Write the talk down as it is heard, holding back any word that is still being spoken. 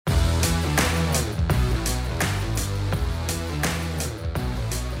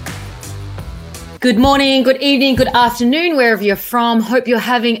Good morning, good evening, good afternoon, wherever you're from. Hope you're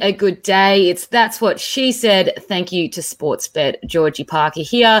having a good day. It's That's What She Said. Thank you to Sportsbet. Georgie Parker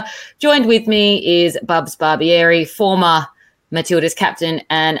here. Joined with me is Bubs Barbieri, former Matilda's captain,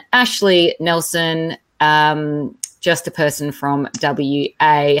 and Ashley Nelson, just a person from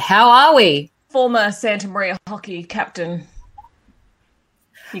WA. How are we? Former Santa Maria hockey captain.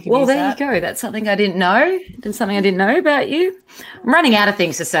 Well, there you go. That's something I didn't know. That's something I didn't know about you. I'm running out of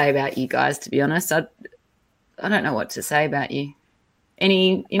things to say about you guys, to be honest. I don't know what to say about you.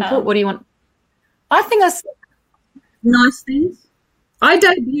 Any input? What do you want? I think I said nice things. I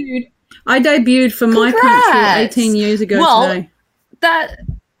debuted for my country 18 years ago today.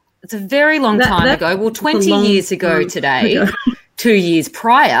 It's a very long time ago. Well, 20 years ago today, 2 years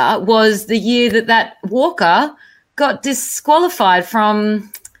prior, was the year that Walker got disqualified from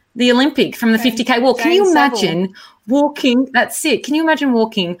the Olympic, from the 50K walk. Can you imagine walking? That's it. Can you imagine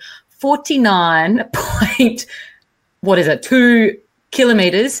walking 2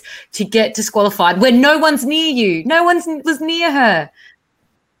 kilometers to get disqualified when no one's near you? No one was near her.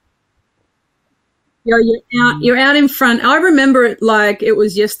 You're out in front. I remember it like it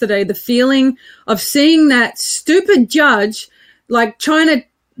was yesterday, the feeling of seeing that stupid judge like trying to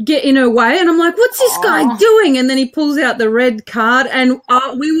get in her way, and I'm like, what's this guy doing? And then he pulls out the red card, and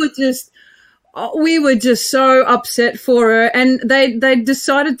we were just so upset for her, and they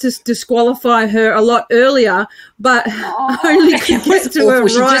decided to disqualify her a lot earlier, but only could get to her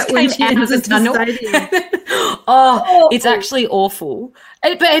right when she entered the stadium. It's actually awful.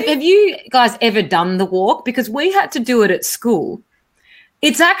 But have you guys ever done the walk? Because we had to do it at school.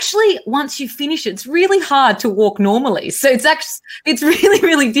 It's actually, once you finish it, it's really hard to walk normally. So it's really,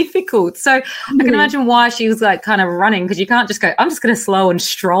 really difficult. So I can imagine why she was like kind of running, because you can't just go, I'm just going to slow and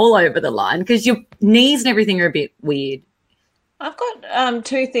stroll over the line, because your knees and everything are a bit weird. I've got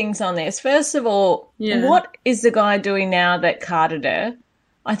two things on this. First of all, what is the guy doing now that carded her?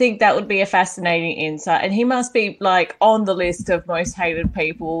 I think that would be a fascinating insight. And he must be like on the list of most hated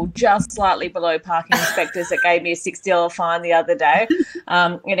people, just slightly below parking inspectors that gave me a $60 fine the other day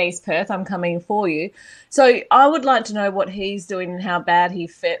in East Perth. I'm coming for you. So I would like to know what he's doing and how bad he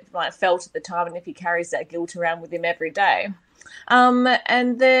felt at the time, and if he carries that guilt around with him every day.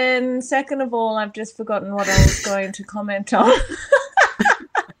 And then second of all, I've just forgotten what I was going to comment on.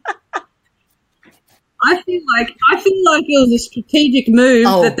 I feel like it was a strategic move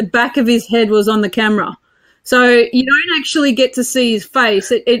that the back of his head was on the camera. So you don't actually get to see his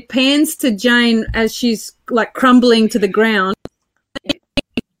face. It pans to Jane as she's like crumbling to the ground.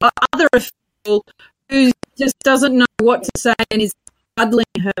 Other official who just doesn't know what to say and is cuddling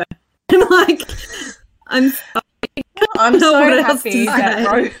her. I'm so happy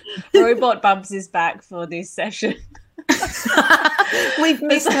that Robot Bumps is back for this session. We've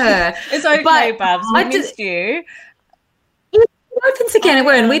missed her. It's okay, Bubs. We missed you. It opens again,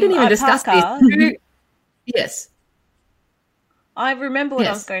 and we didn't even discuss this. Yes. I remember what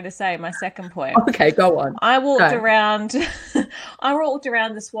I was going to say, my second point. Okay, go on. I walked around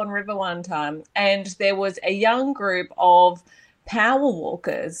the Swan River one time, and there was a young group of power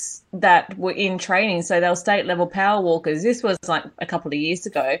walkers that were in training. So they were state level power walkers. This was like a couple of years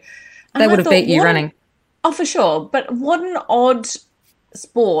ago. They would have beat you running. Oh, for sure. But what an odd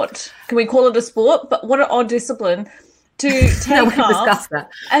sport. Can we call it a sport? But what an odd discipline to take up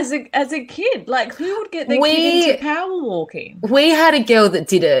as a kid. Like, who would get their kid into power walking? We had a girl that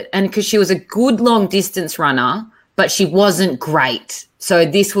did it, and because she was a good long distance runner, but she wasn't great. So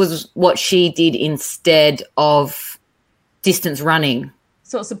this was what she did instead of distance running.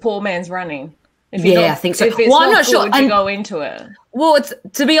 So it's a poor man's running. I think so. If it's I'm not sure. Would you go into it? Well,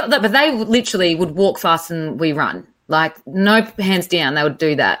 but they literally would walk faster than we run. Like, no hands down, they would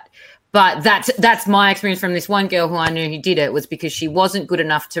do that. But that's my experience from this one girl who I knew who did it, was because she wasn't good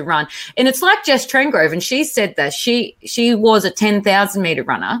enough to run. And it's like Jess Trengrove, and she said that she was a 10,000 meter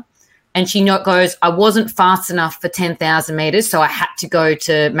runner, and she goes, I wasn't fast enough for 10,000 meters, so I had to go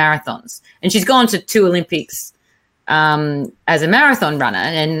to marathons. And she's gone to 2 Olympics as a marathon runner,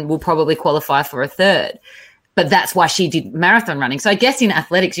 and will probably qualify for a third. But that's why she did marathon running. So I guess in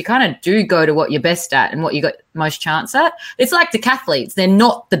athletics, you kind of do go to what you're best at and what you got most chance at. It's like decathletes. They're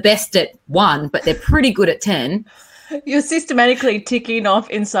not the best at 1, but they're pretty good at 10. You're systematically ticking off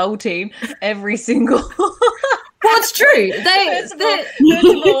insulting every single... Well, it's true. First of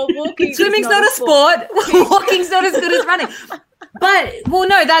all, walking swimming's not a sport. Walking's not as good as running. But, well,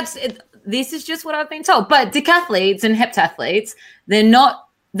 no, this is just what I've been told. But decathletes and heptathletes, they're not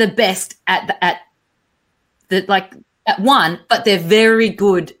the best at 1, but they're very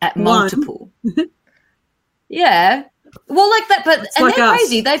good at multiple. Yeah. Well, like that, but and like they're us,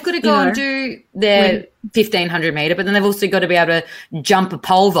 crazy. They've got to go and do their 1,500 meter, but then they've also got to be able to jump a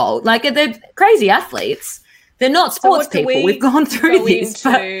pole vault. Like they're crazy athletes. They're not sports people. We've gone through this.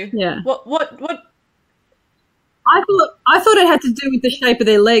 Yeah. What? I thought it had to do with the shape of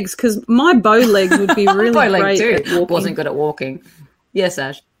their legs because my bow legs would be really great at walking. Wasn't good at walking. Yes,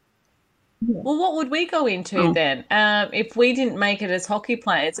 Ash. Well, what would we go into then if we didn't make it as hockey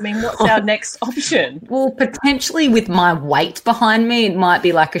players? I mean, what's our next option? Well, potentially with my weight behind me, it might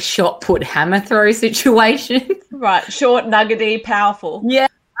be like a shot put hammer throw situation. Right, short, nuggety, powerful. Yeah,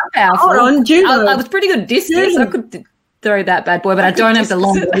 powerful. Hold on, judo. I was pretty good at discus. I could throw that bad boy, but I don't have the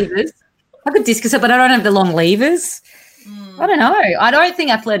long levers. I could discus it, but I don't have the long levers. I don't know. I don't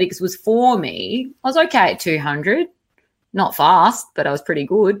think athletics was for me. I was okay at 200. Not fast, but I was pretty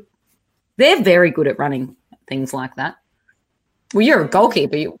good. They're very good at running things like that. Well, you're a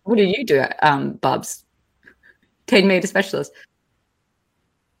goalkeeper. What do you do, Bubs? 10-meter specialist.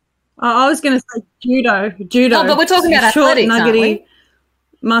 I was going to say judo. No, but we're talking about short, athletics, nuggety,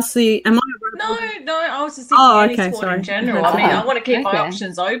 muscly. Am I? No. I was just thinking any sport in general. I mean, I want to keep my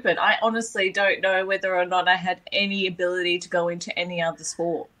options open. I honestly don't know whether or not I had any ability to go into any other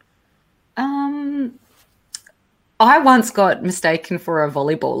sport. I once got mistaken for a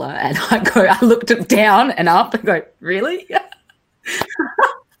volleyballer, and I looked down and up and go, really?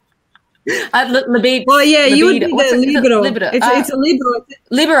 Well, yeah, you would be the libero. It's a libero.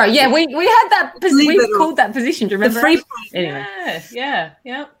 Libero, yeah. We had that position. We called that position. Do you remember? The free anyway. Yeah.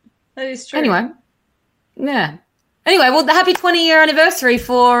 That is true. Anyway, well, the happy 20-year anniversary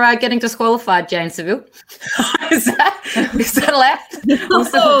for getting disqualified, Jane Seville. Is that allowed? We'll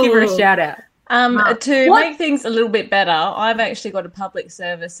still give her a shout out. To make things a little bit better, I've actually got a public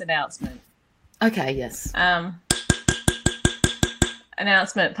service announcement. Okay, yes.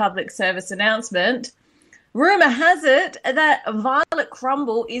 Public service announcement. Rumour has it that Violet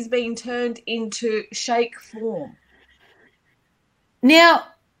Crumble is being turned into shake form. Now,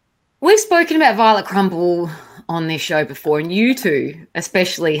 we've spoken about Violet Crumble on this show before, and you two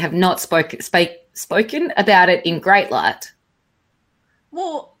especially have not spoken about it in great light.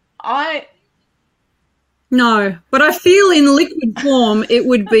 Well, No, but I feel in liquid form it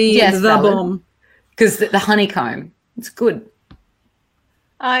would be the bomb. Because the honeycomb, it's good.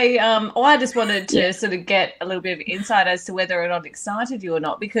 I just wanted to sort of get a little bit of insight as to whether or not it excited you or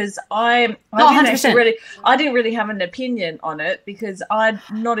not, because I didn't really have an opinion on it, because I'm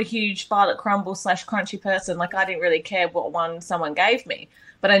not a huge Violet Crumble / crunchy person. Like, I didn't really care what one someone gave me.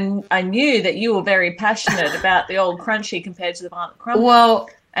 But I knew that you were very passionate about the old crunchy compared to the Violet Crumble. Well,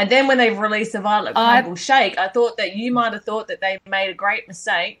 and then when they released the Violet Crumble shake, I thought that you might have thought that they made a great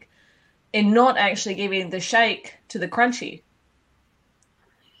mistake in not actually giving the shake to the crunchy.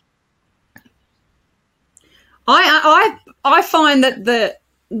 I find that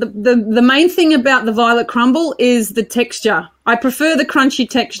the main thing about the Violet Crumble is the texture. I prefer the crunchy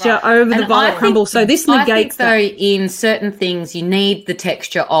texture over the Violet Crumble. So this negates that. I think, though, in certain things you need the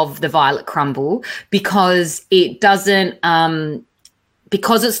texture of the Violet Crumble because it doesn't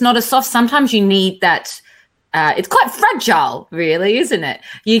because it's not as soft. Sometimes you need that. It's quite fragile, really, isn't it?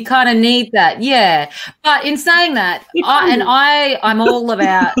 You kind of need that, yeah. But in saying that, I'm all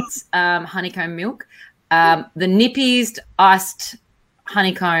about honeycomb milk. The Nippies iced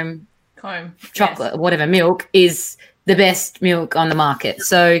honeycomb chocolate, whatever milk, is the best milk on the market.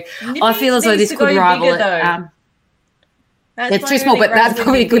 So Nippies I feel as though this could rival it. It's too small, but that's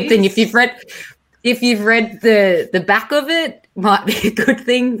probably a good thing. If you've read the back of it, might be a good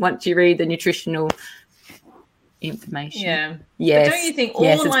thing once you read the nutritional information. Yeah. Yes. But don't you think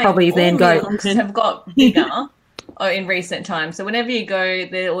milks have got bigger in recent times? So whenever you go,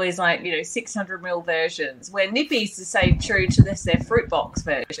 they're always 600 ml versions, where Nippies to stay true to their fruit box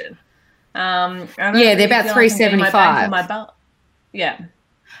version. They're about $3.75. Yeah.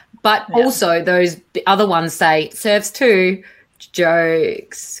 But also those other ones say serves two.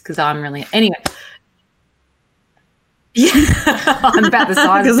 Jokes, because I'm really anyway. Yeah, I'm about the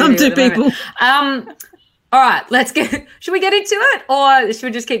size because I'm two people. All right, should we get into it, or should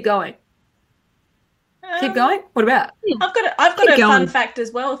we just keep going? Keep going. What about? I've got a fun fact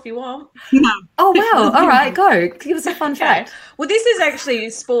as well, if you want. No. Oh wow! All right, go. Give us a fun fact. Well, this is actually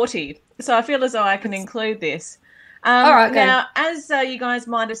sporty, so I feel as though I can include this. All right. Now, as you guys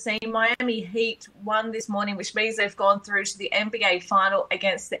might have seen, Miami Heat won this morning, which means they've gone through to the NBA final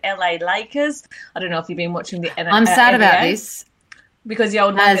against the LA Lakers. I don't know if you've been watching the NBA. I'm sad about this because the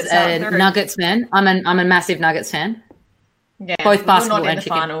old Nuggets as a Nuggets fan. I'm a massive Nuggets fan. Yeah, both basketball not in and the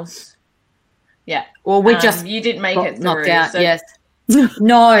finals. Yeah. Well, you didn't make it through, knocked out. so yes.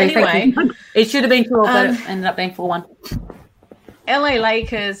 No, Anyway, it should have been 12, but it ended up being 4-1. LA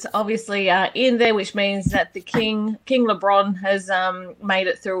Lakers obviously are in there, which means that the King LeBron has made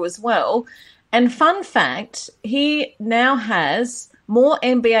it through as well. And fun fact, he now has more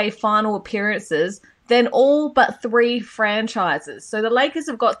NBA final appearances than all but 3 franchises. So the Lakers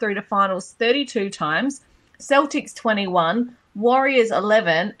have got through to finals 32 times, Celtics 21, Warriors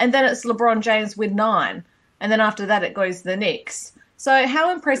 11, and then it's LeBron James with 9. And then after that, it goes to the Knicks. So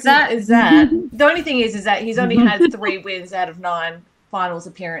how impressive is that? The only thing is that he's only had 3 wins out of 9 finals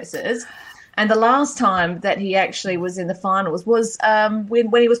appearances. And the last time that he actually was in the finals was when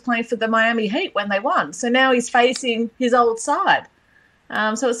he was playing for the Miami Heat when they won. So now he's facing his old side.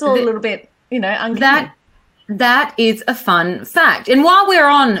 So it's all a little bit, uncanny. That is a fun fact. And while we're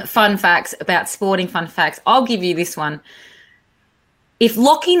on fun facts about sporting fun facts, I'll give you this one. If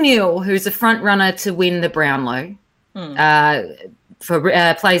Lachie Neale, who's a front runner to win the Brownlow,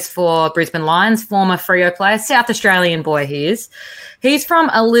 plays for Brisbane Lions, former Freo player, South Australian boy he is. He's from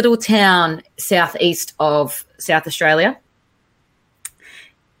a little town southeast of South Australia.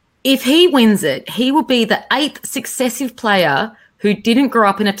 If he wins it, he will be the 8th successive player who didn't grow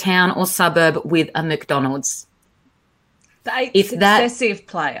up in a town or suburb with a McDonald's. The 8th successive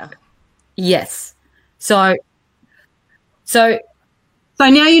player? Yes. So now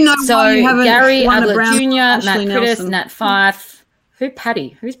you know why you haven't Gary won a Ablett Brown. Jr., Matt Ashley Critters, Nelson. Nat Fyfe.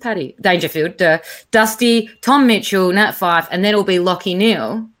 Who's Paddy? Dangerfield. Dusty, Tom Mitchell, Nat Fyfe, and then it'll be Lachie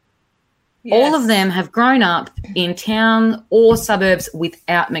Neale. Yes. All of them have grown up in town or suburbs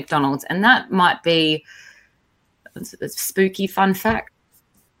without McDonald's, and that might be a spooky fun fact.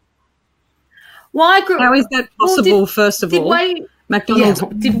 How is that possible, first of all? McDonald's. Yeah.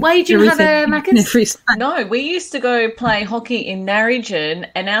 Did Wade you have a Macca's? No, we used to go play hockey in Narrogin,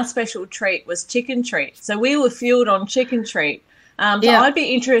 and our special treat was chicken treat. So we were fueled on chicken treat. I'd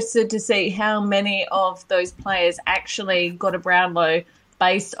be interested to see how many of those players actually got a Brownlow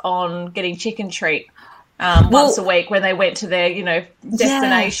based on getting chicken treat once a week when they went to their,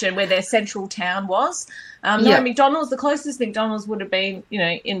 destination where their central town was. McDonald's, the closest McDonald's would have been,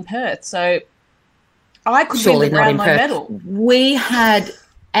 in Perth. So I could win the Brownlow medal. We had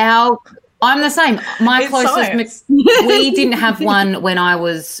I'm the same. My closest, we didn't have one when I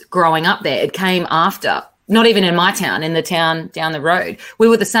was growing up there. It came after. Not even in my town, in the town down the road. We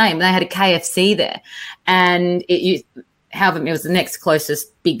were the same. They had a KFC there. And it was the next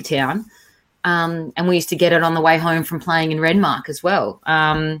closest big town. And we used to get it on the way home from playing in Renmark as well.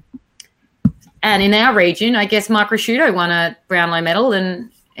 And in our region, I guess Mark Rasciuto won a Brownlow medal,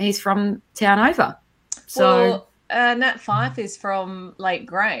 and he's from town over. So Nat Fyfe is from Lake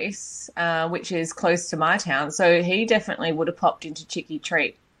Grace, which is close to my town. So he definitely would have popped into Chicky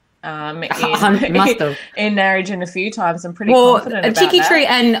Treat. Must have. In Narrogin a few times. I'm pretty confident about Chicky that. Tree,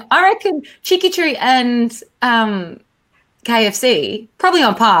 and I reckon Chicky Tree and KFC probably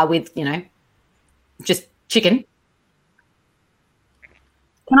on par with, just chicken.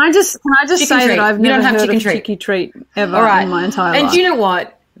 Can I just say treat. that I've never heard chicken of treat. Chicky Treat ever in my entire life. And do you know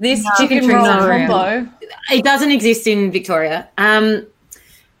what? This chicken roll combo, it doesn't exist in Victoria.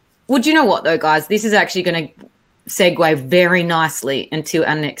 Well, do you know what though, guys? This is actually going to segue very nicely into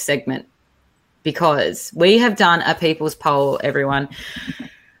our next segment, because we have done a people's poll, everyone,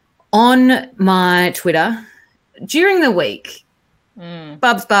 on my Twitter during the week.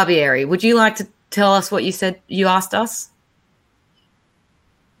 Bubs Barbieri, would you like to tell us what you said you asked us?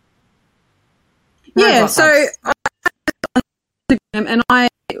 Yeah, so and I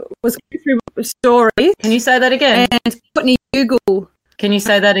was going through stories. Can you say that again? And Courtney Google. Can you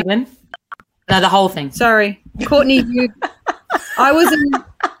say that again? No, the whole thing. Sorry, Courtney Google. I was in.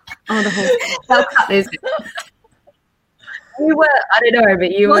 Oh, the whole thing. I'll cut this. You were, I don't know,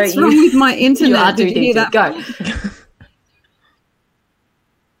 but you What's were. wrong with my internet? You are Did you hear that? Go.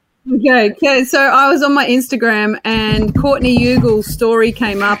 Okay, so I was on my Instagram and Courtney Ugel's story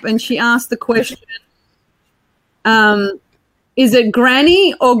came up and she asked the question, is it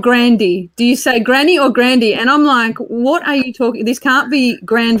granny or grandy? Do you say granny or grandy? And I'm like, what are you talking? This can't be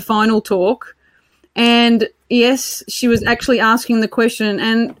grand final talk. And yes, she was actually asking the question,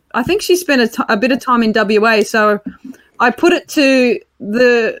 and I think she spent a bit of time in WA. So I put it to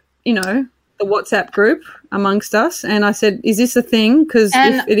the WhatsApp group amongst us, and I said, is this a thing? Because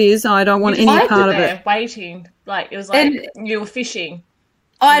if it is, I don't want any part of it. Waiting, like it was like you were fishing.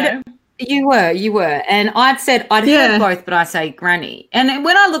 You were. And I'd said I'd heard both, but I say granny. And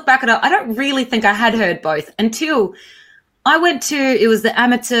when I look back at it, I don't really think I had heard both until I went to, it was the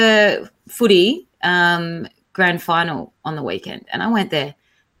amateur footy grand final on the weekend. And I went there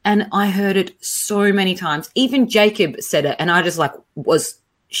and I heard it so many times. Even Jacob said it, and I just was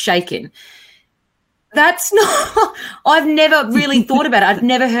shaken. That's not, I've never really thought about it. I've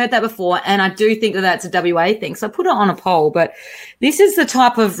never heard that before. And I do think that that's a WA thing. So I put it on a poll, but this is the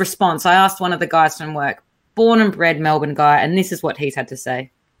type of response. I asked one of the guys from work, born and bred Melbourne guy, and this is what he's had to say.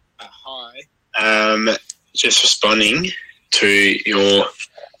 Hi. Just responding to your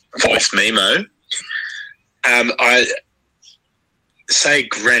voice memo. I say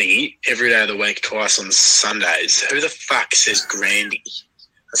granny every day of the week, twice on Sundays. Who the fuck says grandy?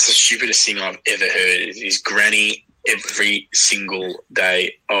 That's the stupidest thing I've ever heard is granny every single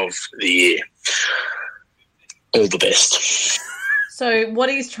day of the year. All the best. So what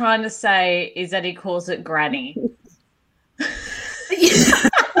he's trying to say is that he calls it granny.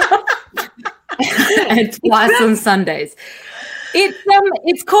 And twice on Sundays.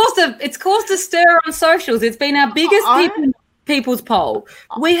 It's caused a stir on socials. It's been our biggest people's poll.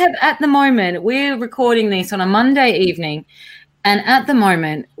 We have at the moment, we're recording this on a Monday evening, and at the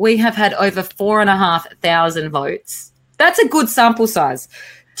moment we have had over 4,500 votes. That's a good sample size.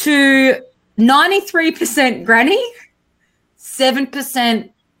 To 93% granny, 7%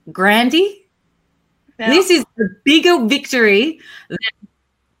 grandy. Now, this is a bigger victory than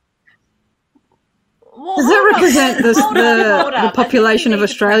does that represent the population of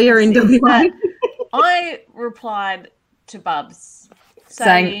Australia in WA? I replied to Bubs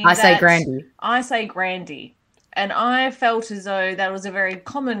saying I say grandy. I say grandy. And I felt as though that was a very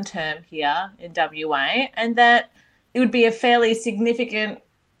common term here in WA and that it would be a fairly significant,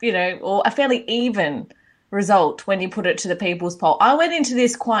 or a fairly even result when you put it to the people's poll. I went into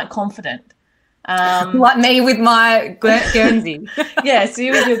this quite confident. Like me with my Guernsey. Yes,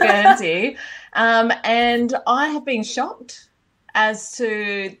 you with your Guernsey. And I have been shocked as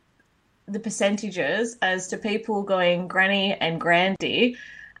to the percentages, as to people going granny and grandy,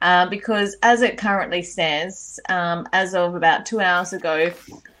 because as it currently stands, as of about 2 hours ago,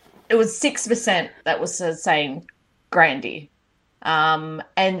 it was 6% that was saying grandy. And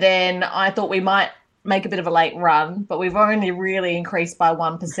then I thought we might make a bit of a late run, but we've only really increased by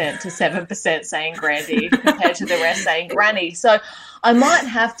 1% to 7% saying grandy compared to the rest saying granny. So I might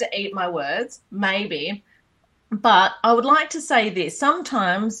have to eat my words, maybe, but I would like to say this.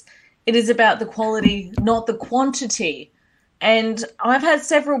 Sometimes it is about the quality, not the quantity. And I've had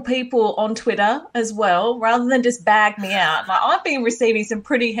several people on Twitter as well, rather than just bag me out. I've been receiving some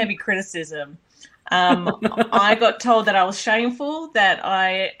pretty heavy criticism. I got told that I was shameful, that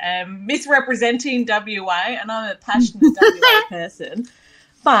I am misrepresenting WA, and I'm a passionate WA person.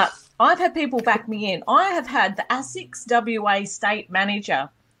 But I've had people back me in. I have had the ASICS WA state manager,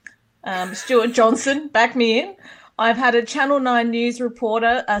 Stuart Johnson, back me in. I've had a Channel 9 news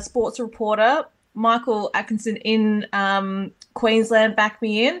reporter, a sports reporter, Michael Atkinson in Queensland, back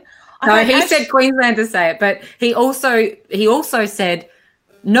me in. He said Queensland to say it, but he also said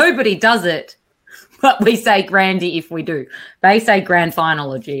nobody does it. But we say grandy if we do. They say grand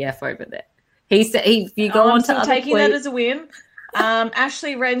final or GF over there. He said, if you go on to taking that as a win.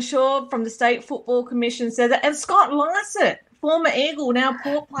 Ashley Renshaw from the State Football Commission said that. And Scott Lycett, former Eagle, now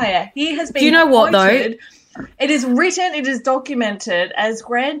Port player, he has been. Do you know what, though? It is written, it is documented as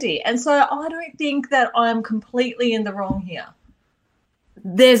grandy. And so I don't think that I'm completely in the wrong here.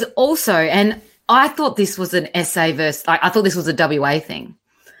 There's also, and I thought this was an SA versus, I thought this was a WA thing.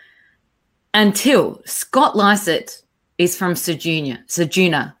 Until Scott Lycett is from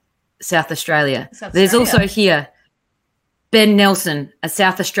Ceduna, South Australia. There's also here Ben Nelson, a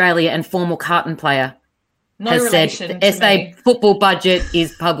South Australia and former Carlton player, has said the SA football budget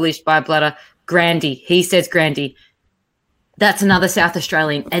is published by Bladder. Grandy. He says grandy. That's another South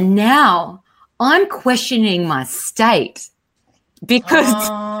Australian. And now I'm questioning my state because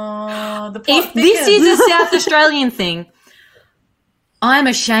if this is a South Australian thing, I'm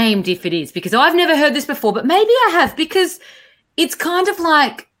ashamed if it is, because I've never heard this before, but maybe I have, because it's kind of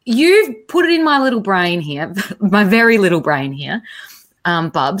like you've put it in my little brain here, my very little brain here,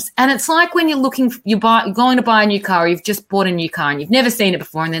 Bubs, and it's like when you're going to buy a new car, or you've just bought a new car and you've never seen it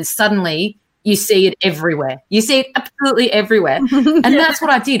before, and then suddenly you see it everywhere. You see it absolutely everywhere. And that's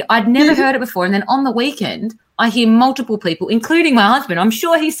what I did. I'd never heard it before, and then on the weekend I hear multiple people, including my husband, I'm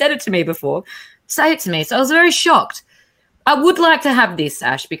sure he said it to me before, say it to me. So I was very shocked. I would like to have this,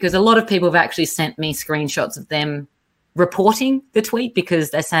 Ash, because a lot of people have actually sent me screenshots of them reporting the tweet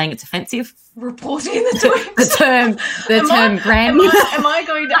because they're saying it's offensive. Reporting the tweet? the term grandy. Am I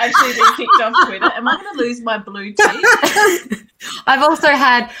going to actually be kicked off Twitter? Am I going to lose my blue tick? I've also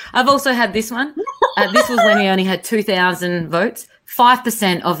had this one. This was when we only had 2,000 votes.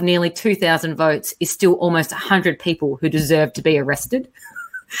 5% of nearly 2,000 votes is still almost 100 people who deserve to be arrested.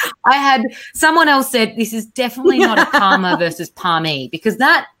 I had someone else said this is definitely not a Palmer versus Palmy because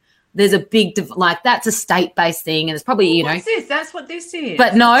there's a big that's a state-based thing, and it's probably What's this? That's what this is.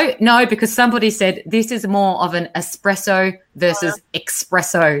 But no, because somebody said this is more of an espresso versus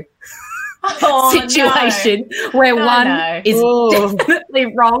espresso situation where one is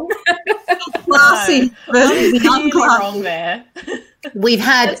definitely wrong. Classy versus wrong there. We've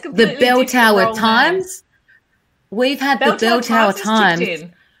had the Bell Tower Times. We've had the Bell Tower Times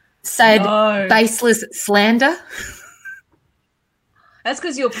said baseless slander. That's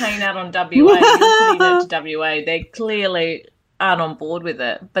because you're paying out on WA. You're putting it to WA. They clearly aren't on board with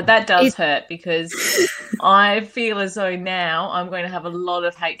it. But that does hurt because I feel as though now I'm going to have a lot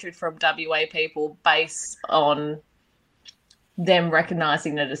of hatred from WA people based on them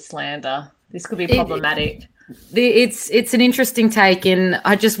recognising it as slander. This could be problematic. It's an interesting take, and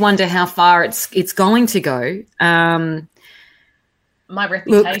I just wonder how far it's going to go. My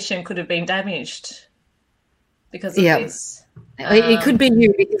reputation could have been damaged because of this. It could be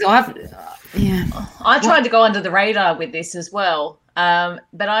you because I tried to go under the radar with this as well,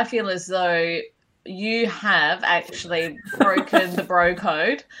 but I feel as though you have actually broken the bro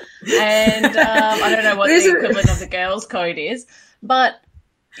code, and I don't know what the equivalent of the girls code is, but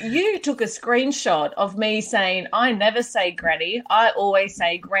you took a screenshot of me saying I never say granny, I always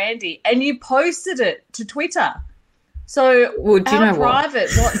say grandy, and you posted it to Twitter. So our private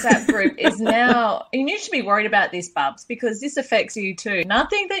WhatsApp group is now, and you should be worried about this, Bubs, because this affects you too.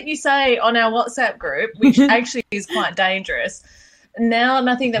 Nothing that you say on our WhatsApp group, which actually is quite dangerous, now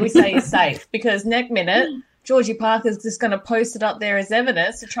nothing that we say is safe because next minute, Georgie Parker's just going to post it up there as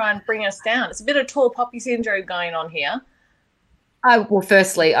evidence to try and bring us down. It's a bit of tall poppy syndrome going on here.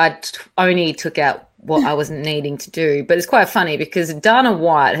 Firstly, I only took out what I wasn't needing to do. But it's quite funny because Dana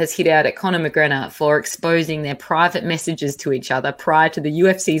White has hit out at Conor McGregor for exposing their private messages to each other prior to the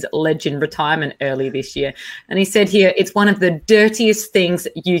UFC's legend retirement early this year. And he said here, it's one of the dirtiest things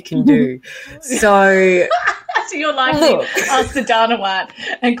you can do. So... So you're like us to Dana White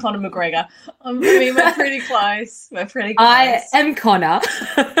and Conor McGregor. I mean, we're pretty close. I am Conor.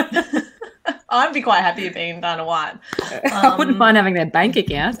 I'd be quite happy being Dana White. I wouldn't mind having their bank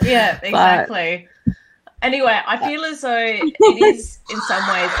account. Yeah, exactly. Anyway, I feel as though it is in some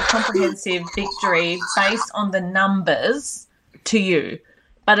ways a comprehensive victory based on the numbers to you.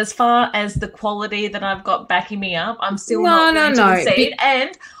 But as far as the quality that I've got backing me up, I'm still not going to concede.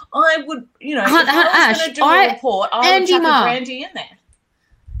 And I would, if I was going to do a report, I would chuck a Brandy in there.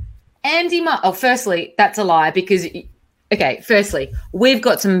 Andy Marr. Oh, firstly, that's a lie because... Okay, firstly, we've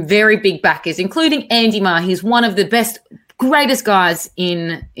got some very big backers, including Andy Marr. He's one of the greatest guys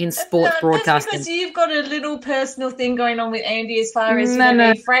in sports broadcasting. That's because you've got a little personal thing going on with Andy as far as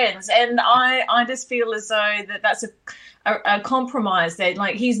being friends. And I just feel as though that's a compromise there.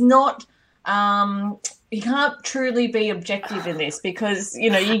 Like, he's not he can't truly be objective in this because,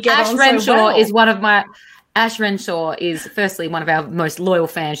 you get Ash on Renshaw so well. is one of my... Ash Renshaw is firstly one of our most loyal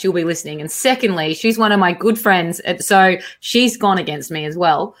fans. She'll be listening. And secondly, she's one of my good friends. So she's gone against me as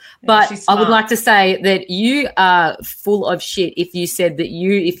well. But I would like to say that you are full of shit if you said that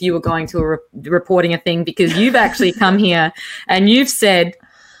if you were going to reporting a thing because you've actually come here and you've said,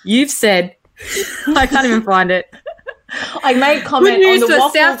 I can't even find it. I made comment on the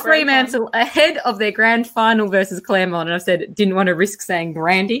Waffle South Fremantle ahead of their grand final versus Claremont. And I said, didn't want to risk saying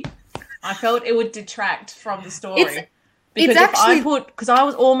Brandy. I felt it would detract from the story because I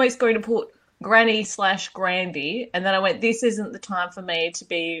was almost going to put Granny/Grandy, and then I went, this isn't the time for me to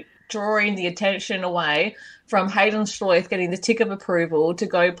be drawing the attention away from Hayden Schleuf getting the tick of approval to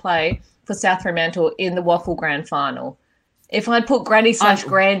go play for South Fremantle in the Waffle Grand Final. If I'd put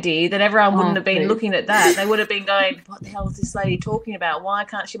Granny/Grandy, then everyone wouldn't have been looking at that. They would have been going, what the hell is this lady talking about? Why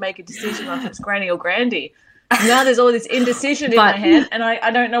can't she make a decision on if it's Granny or Grandy? Now there's all this indecision in my head, and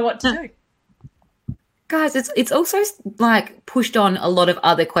I don't know what to do. Guys, it's also like pushed on a lot of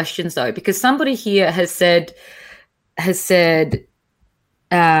other questions though, because somebody here has said, what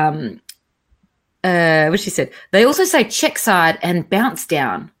she said? They also say check side and bounce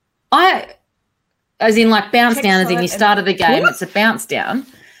down. As in like bounce check down, as in you started the game, it's a bounce down.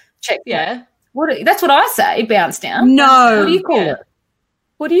 Check. Yeah. That's what I say. Bounce down. No. What do you call it?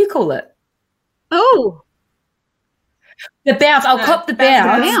 What do you call it? Oh. The bounce. I'll cop the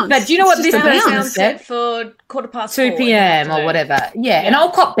bounce. But do you know what this person said? For 2:15 2 p.m. or whatever. Yeah, and I'll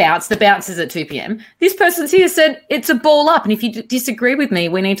cop bounce. The bounce is at 2 p.m. This person's here said it's a ball up, and if you disagree with me,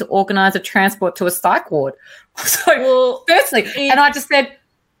 we need to organise a transport to a psych ward. So, firstly, and I just said,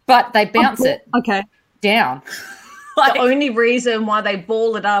 but they bounce it down. The only reason why they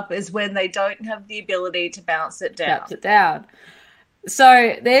ball it up is when they don't have the ability to bounce it down. Bounce it down.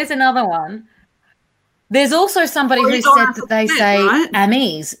 So there's another one. There's also somebody who said that they say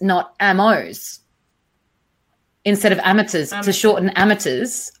amies, not amos. Instead of amateurs, to shorten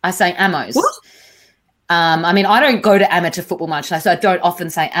amateurs, I say amos. What? I mean, I don't go to amateur football much, so I don't often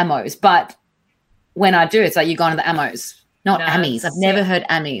say amos. But when I do, it's like you're going to the amos, not amies. I've never heard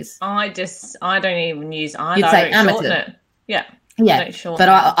amies. I don't even use either. You'd say amateur. Shorten it. Yeah. Yeah, but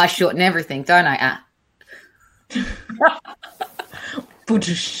I shorten everything, don't I? Good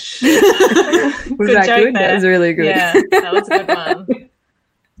that joke good? there. That was really good. Yeah, that was a good one.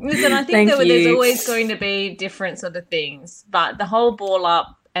 Listen, I think there's always going to be different sort of things, but the whole ball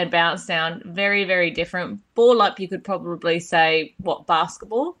up and bounce down, very, very different. Ball up, you could probably say, what,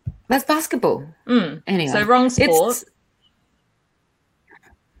 basketball? That's basketball. Anyway. So wrong sport.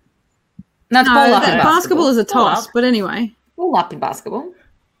 That's ball up in basketball. Basketball is a toss, but anyway. Ball up in basketball.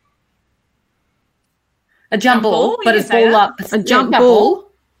 A jump ball, but it's ball up. A jump ball.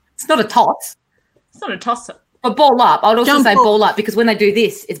 It's not a toss. It's not a toss. But ball up. I would also say ball up because when they do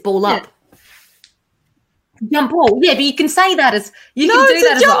this, it's ball up. Jump ball. Yeah, but you can say that as can do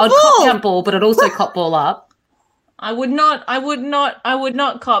that as well. I'd cop jump ball, but I'd also cop ball up. I would not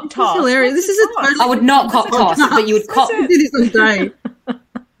cop toss. This is hilarious. This is a totally I would not cop toss, but you would cop. I did this all day.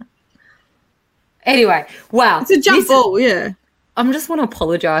 Anyway, wow. It's a jump ball, yeah. I just want to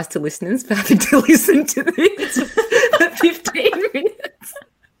apologise to listeners for having to listen to this for 15 minutes.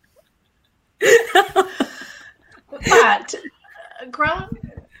 But, Grant,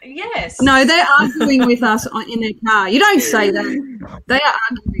 yes. No, they're arguing with us in their car. You don't say that. They are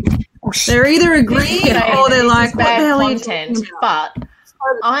arguing. They're either agreeing or they're like, what the hell are you talking about? But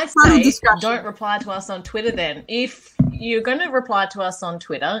I say don't reply to us on Twitter then. If you're going to reply to us on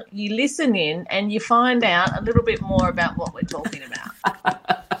Twitter, you listen in and you find out a little bit more about what we're talking about.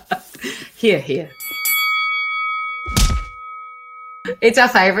 Here. It's our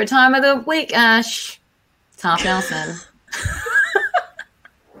favourite time of the week, Ash. It's Half Nelson.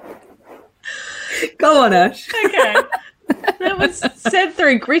 Go on, Ash. Okay. That was said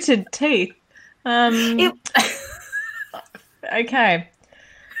through gritted teeth. Okay.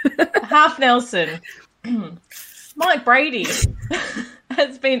 Half Nelson. Mike Brady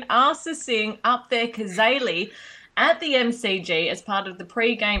has been asked to sing Up There Kazali at the MCG as part of the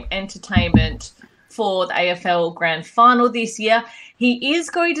pre-game entertainment for the AFL Grand Final this year. He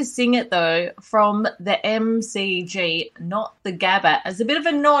is going to sing it, though, from the MCG, not the Gabba, as a bit of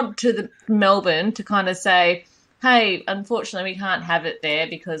a nod to the Melbourne to kind of say, hey, unfortunately, we can't have it there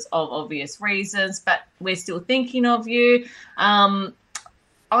because of obvious reasons, but we're still thinking of you.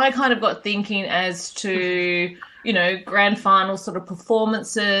 I kind of got thinking as to, you know, grand final sort of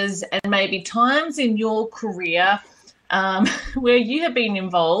performances and maybe times in your career where you have been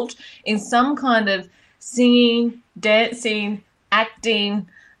involved in some kind of singing, dancing, acting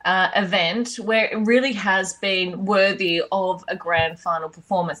event where it really has been worthy of a grand final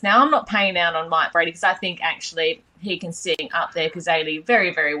performance. Now, I'm not paying out on Mike Brady because I think actually he can sing Up There Kazali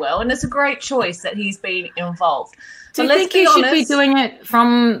very, very well, and it's a great choice that he's been involved. Do you think he should be doing it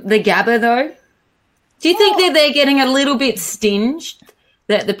from the Gabba, though? Do you think that they're getting a little bit stinged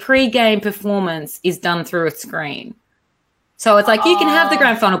that the pre-game performance is done through a screen? So it's like you can have the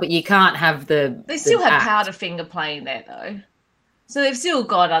grand final, but you can't have the They still have Powderfinger playing there, though. So they've still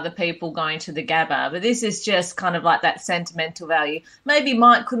got other people going to the Gabba, but this is just kind of like that sentimental value. Maybe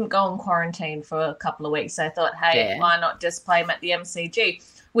Mike couldn't go on quarantine for a couple of weeks. So I thought, hey, why not just play him at the MCG?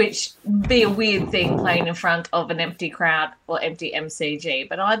 Which would be a weird thing playing in front of an empty crowd or empty MCG.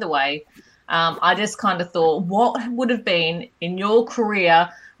 But either way, I just kind of thought, what would have been in your career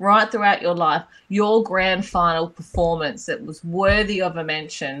right throughout your life, your grand final performance that was worthy of a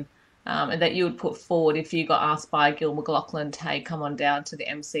mention and that you would put forward if you got asked by Gil McLaughlin to, hey, come on down to the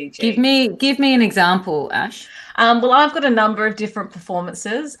MCG? Give me an example, Ash. Well, I've got a number of different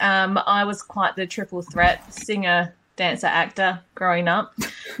performances. I was quite the triple threat singer, dancer, actor growing up.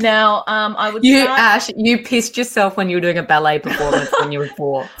 Now, I would Ash, you pissed yourself when you were doing a ballet performance when you were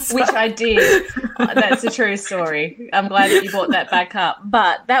 4. Which I did. That's a true story. I'm glad that you brought that back up.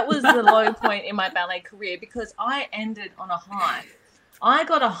 But that was the low point in my ballet career because I ended on a high. I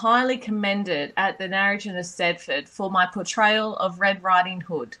got a highly commended at the Narrogin of Stedford for my portrayal of Red Riding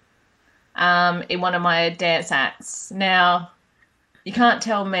Hood in one of my dance acts. Now, you can't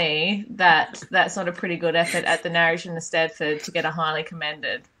tell me that that's not a pretty good effort at the Narrogin of Stedford to get a highly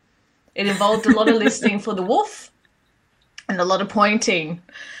commended. It involved a lot of listening for the wolf and a lot of pointing.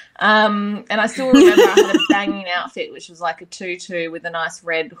 And I still remember I had a banging outfit, which was like a tutu with a nice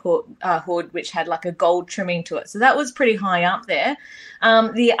red hood, which had like a gold trimming to it. So that was pretty high up there.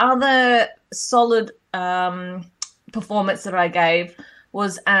 The other solid performance that I gave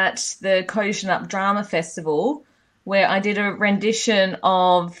was at the Kojonup Drama Festival, where I did a rendition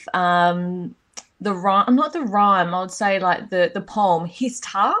of the rhyme, not the rhyme, I would say like the poem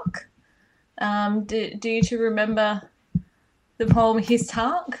Histark. Do you two remember the poem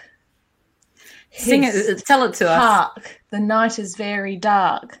Histark? Sing it, tell it to us. Hark, the night is very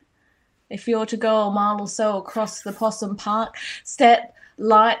dark. If you're to go a mile or so across the Possum Park, step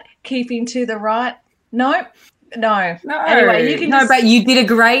light, keeping to the right. No. Anyway, you can but you did a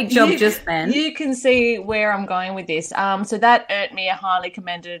great job just then. You can see where I'm going with this. So that earned me a highly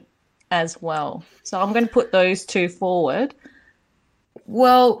commended as well. So I'm going to put those two forward.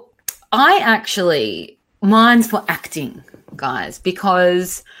 Well, mine's for acting, guys,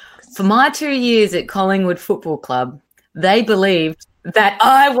 because for my 2 years at Collingwood Football Club, they believed that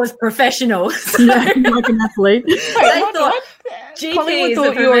I was professional. So like an athlete. They thought GP is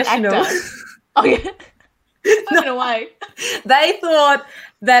a professional. Oh, yeah. No way. They thought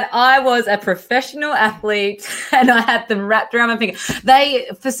that I was a professional athlete and I had them wrapped around my finger. They,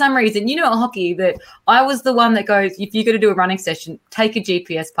 for some reason, at hockey, that I was the one that goes, if you're going to do a running session, take a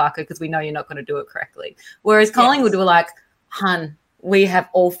GPS, Parker, because we know you're not going to do it correctly. Whereas Collingwood were like, hun, we have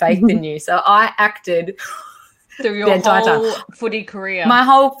all faith in you. So I acted through your whole footy career. My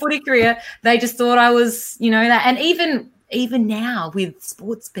whole footy career. They just thought I was, that. And even now with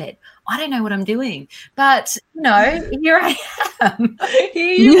Sportsbet, I don't know what I'm doing. But, here I am.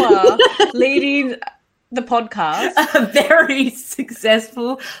 Here you are leading the podcast. A very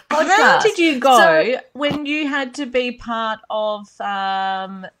successful podcast. How did you go when you had to be part of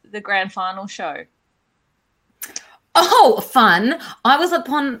the grand final show? Oh, fun. I was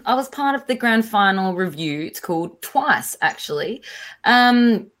part of the grand final review. It's called Twice, actually.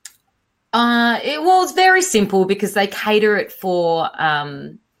 It was very simple because they cater it for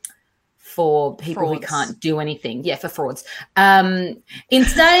people frauds. Who can't do anything. Yeah, for frauds. In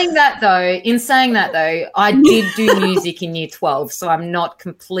saying that though, I did do music in year 12, so I'm not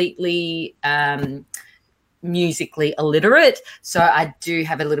completely musically illiterate. So I do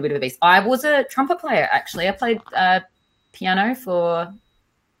have a little bit of a beast. I was a trumpet player, actually. I played piano for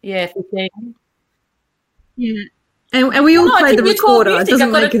 15. Yeah. And we all played the recorder. It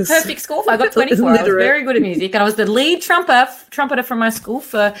doesn't make us perfect score. I got 24. I was very good at music, and I was the lead trumpeter from my school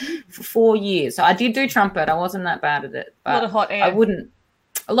for 4 years. So I did do trumpet. I wasn't that bad at it. But a lot of hot air.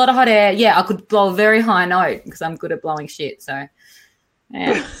 A lot of hot air. Yeah, I could blow a very high note because I'm good at blowing shit. So,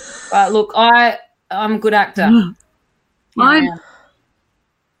 yeah. But look, I'm a good actor. Mine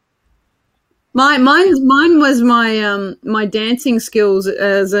was my dancing skills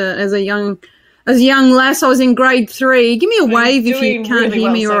as a young lass. I was in grade 3. Give me a wave if you can't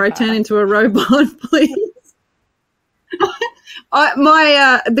hear me, or I turn into a robot, please.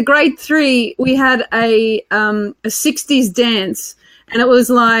 The grade 3, we had a 60s dance, and it was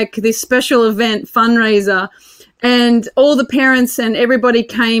like this special event fundraiser, and all the parents and everybody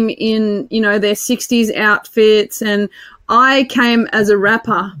came in, their 60s outfits, and I came as a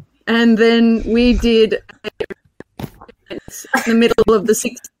rapper, and then we did in the middle of the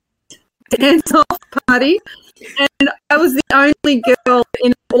 60s dance-off party, and I was the only girl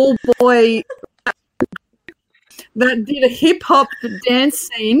in an all-boy that did a hip-hop dance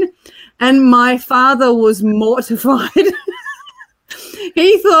scene, and my father was mortified.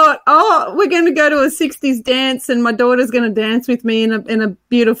 He thought, we're going to go to a 60s dance and my daughter's going to dance with me in a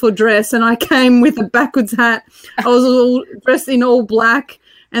beautiful dress, and I came with a backwards hat. I was all dressed in all black,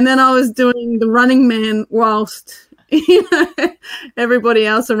 and then I was doing the Running Man whilst everybody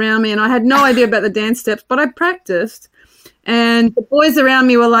else around me, and I had no idea about the dance steps, but I practiced, and the boys around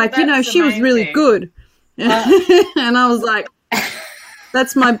me were like, she was really good. And I was like,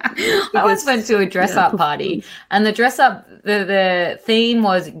 that's my biggest, I once went to a dress-up party, and the dress-up, the theme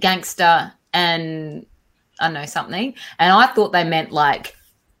was gangster and I don't know something, and I thought they meant like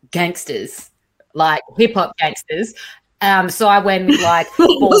gangsters, like hip-hop gangsters. So I went with like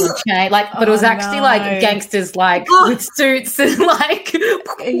ball and chain, but it was actually like gangsters, like with suits and like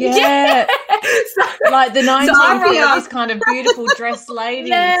yeah. Like the 1950s kind of beautiful dressed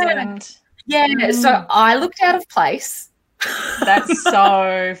ladies. So I looked out of place. That's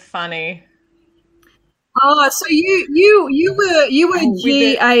so funny. Oh, so you were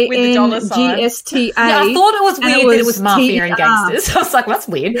GANGSTA. Yeah, I thought it was weird that it was mafia and gangsters. I was like, well, that's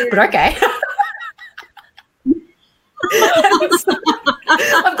weird, but okay.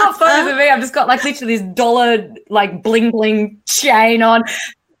 I've got photos of me. I've just got like literally this dollar like bling bling chain on.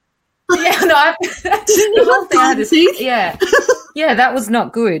 Yeah, no, the whole thing. Yeah, that was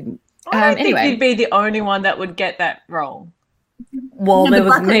not good. I don't anyway, think you'd be the only one that would get that role. Well, there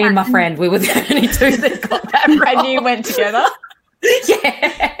was me and my friend. We were the only two that got that wrong. And you went together?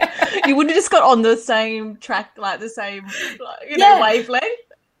 Yeah. You would have just got on the same track, like the same, wavelength.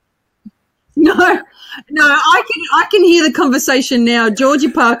 No, I can hear the conversation now. Georgie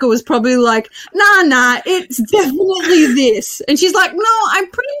Parker was probably like, nah, it's definitely this. And she's like, no, I'm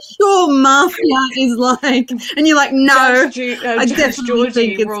pretty sure Mafia is like, and you're like, no, I definitely Georgie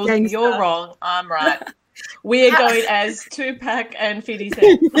think it's rules. gangster. You're wrong. I'm right. We are going as Tupac and 50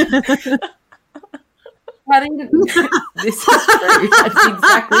 Cent. This is true. That's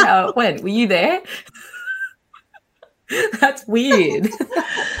exactly how it went. Were you there? That's weird.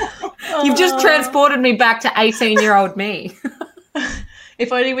 You've just transported me back to 18-year-old me.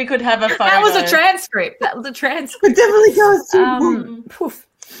 If only we could have a photo. That was a transcript. It definitely goes.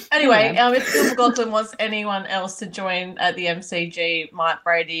 Anyway, if Phil McLaughlin wants anyone else to join at the MCG, Mike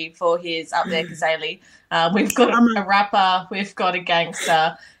Brady for his Up There Kazali. We've got a rapper, we've got a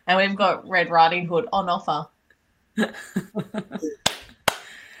gangster, and we've got Red Riding Hood on offer.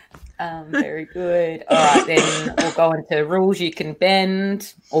 Very good. All right, then we'll go into rules you can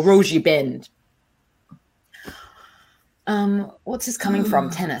bend or rules you bend. What's this coming from?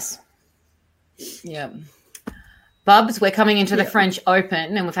 Tennis. Yeah. Bubs, we're coming into the French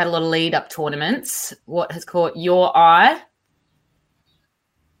Open and we've had a lot of lead-up tournaments. What has caught your eye?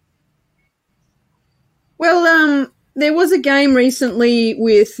 Well, there was a game recently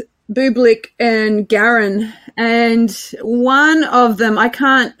with Bublik and Garin, and one of them, I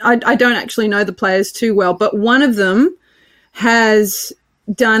don't actually know the players too well, but one of them has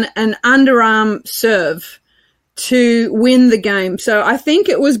done an underarm serve to win the game. So I think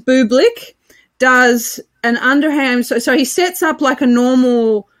it was Bublik does an underhand. So he sets up like a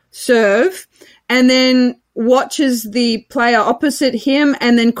normal serve and then watches the player opposite him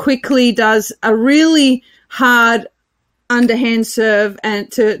and then quickly does a really hard underhand serve and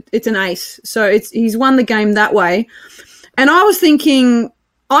it's an ace. So he's won the game that way. And I was thinking,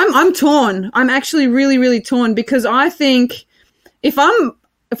 I'm torn. I'm actually really, really torn because I think if I'm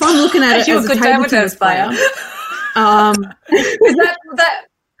looking at it as a table tennis player, the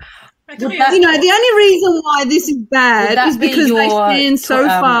only reason why this is bad is because they stand so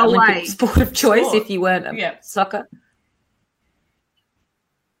far away. Sport of choice if you weren't soccer.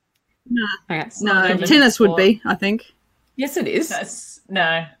 No, tennis would be, I think. Yes, it is.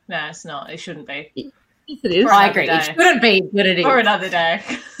 No, it's not. It shouldn't be. Yes, it is. I agree. It shouldn't be, but it is. For another day.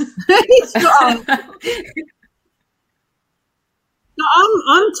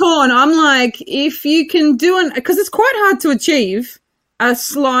 I'm torn. I'm like, if you can do because it's quite hard to achieve a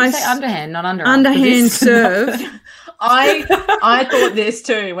slice. You say underhand, not underarm. Underhand serve. I thought this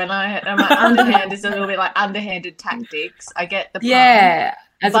too when my underhand is a little bit like underhanded tactics. I get the pun,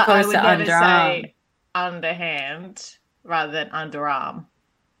 as but opposed to I would never underarm. say underhand rather than underarm.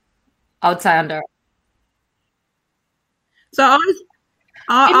 I would say underarm. So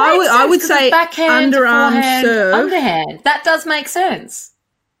I would say backhand, underarm forehand, serve. Underhand. That does make sense.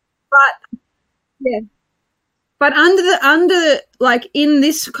 But under like in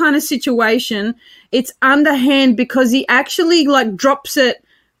this kind of situation, it's underhand because he actually like drops it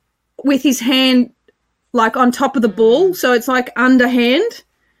with his hand like on top of the ball. So it's like underhand.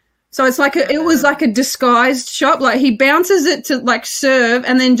 So it's like it was like a disguised shot. Like he bounces it to like serve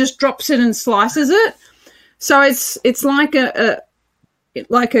and then just drops it and slices it. So it's like a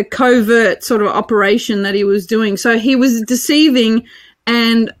covert sort of operation that he was doing. So he was deceiving,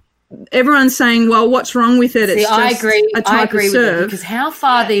 and everyone's saying, "Well, what's wrong with it?" It's I agree. A type I agree of with serve. it because how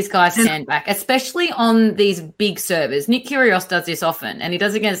far these guys stand back, especially on these big servers. Nick Kyrgios does this often, and he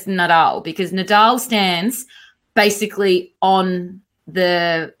does against Nadal because Nadal stands basically on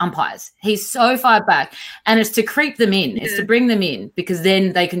the umpires. He's so far back, and it's to creep them in. It's to bring them in because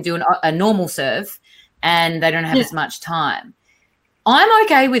then they can do a normal serve, and they don't have as much time. I'm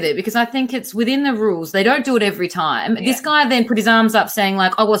okay with it because I think it's within the rules. They don't do it every time. Yeah. This guy then put his arms up saying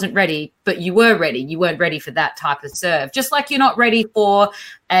like, I wasn't ready, but you were ready. You weren't ready for that type of serve. Just like you're not ready for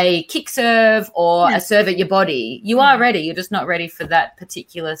a kick serve or a serve at your body. You are ready. You're just not ready for that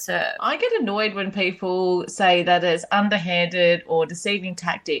particular serve. I get annoyed when people say that it's underhanded or deceiving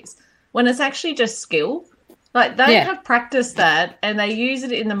tactics when it's actually just skill. Like they have practiced that and they use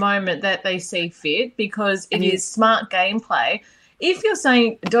it in the moment that they see fit because it is smart gameplay. If you're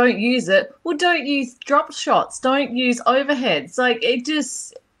saying don't use it, well, don't use drop shots. Don't use overheads. Like I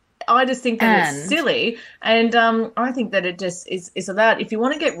just think that it's silly. And I think that it just is allowed. If you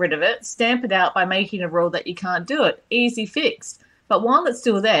want to get rid of it, stamp it out by making a rule that you can't do it. Easy fixed. But while it's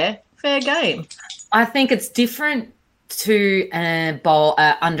still there, fair game. I think it's different to an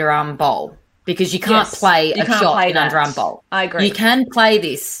underarm bowl because you can't play a shot in underarm bowl. I agree. You can play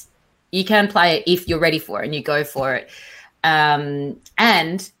this. You can play it if you're ready for it and you go for it.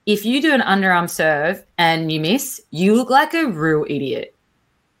 And if you do an underarm serve and you miss, you look like a real idiot.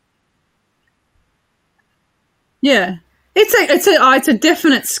 Yeah. It's a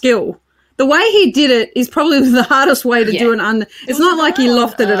definite skill. The way he did it is probably the hardest way to do an under. It's not like he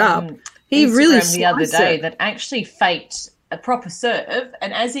lofted it up. He Instagram really the other day it. that actually faked a proper serve,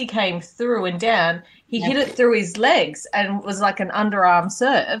 and as he came through and down, he hit it through his legs and was like an underarm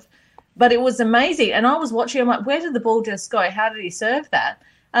serve. But it was amazing. And I was watching, I'm like, where did the ball just go? How did he serve that?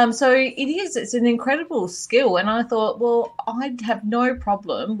 So it's an incredible skill. And I thought, well, I'd have no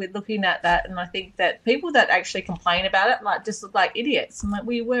problem with looking at that. And I think that people that actually complain about it, like, just look like idiots. I'm like,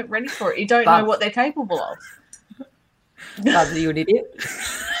 we weren't ready for it. You don't know what they're capable of. Are you an idiot?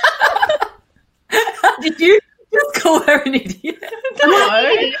 Did you just call her an idiot? No,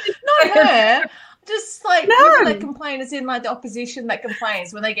 not her. Just like people that complain, as in like the opposition that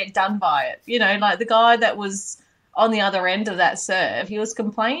complains when they get done by it. You know, like the guy that was on the other end of that serve, he was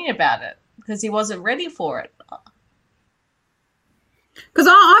complaining about it because he wasn't ready for it. Because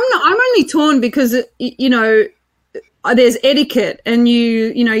I'm only torn because there's etiquette and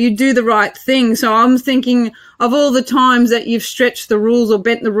you do the right thing. So I'm thinking of all the times that you've stretched the rules or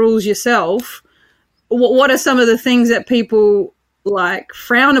bent the rules yourself. What are some of the things that people like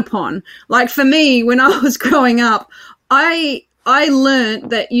frown upon? Like for me, when I was growing up, I learnt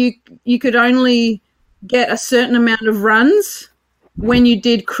that you could only get a certain amount of runs when you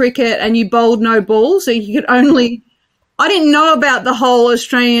did cricket and you bowled no ball. So you could only, I didn't know about the whole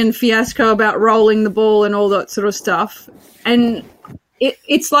Australian fiasco about rolling the ball and all that sort of stuff. And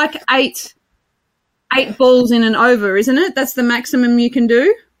it's like eight balls in an over, isn't it? That's the maximum you can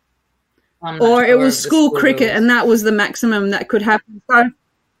do. Or it was school cricket and that was the maximum that could happen. So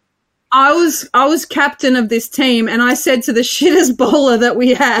I was captain of this team and I said to the shittest bowler that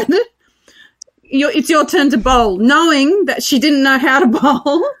we had, it's your turn to bowl, knowing that she didn't know how to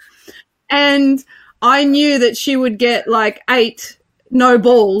bowl. And I knew that she would get like 8 no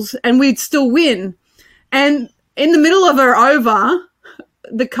balls and we'd still win. And in the middle of her over,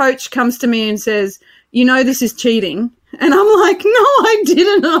 the coach comes to me and says, this is cheating. And I'm like, no, I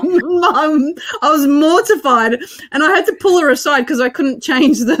didn't. I was mortified. And I had to pull her aside because I couldn't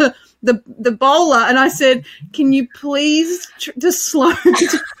change the bowler. And I said, can you please just slow down?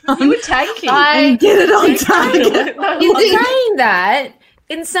 You were tanking. And get it on target.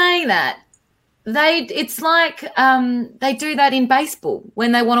 In saying that, it's like they do that in baseball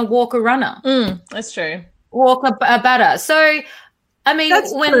when they want to walk a runner. That's true. Walk a batter. So, I mean,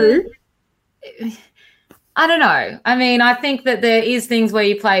 that's true. I don't know. I mean, I think that there is things where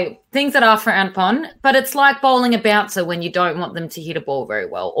you play things that are frowned upon, but it's like bowling a bouncer when you don't want them to hit a ball very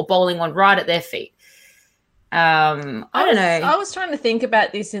well or bowling one right at their feet. I don't know. I was trying to think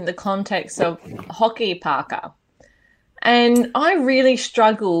about this in the context of hockey, Parker. And I really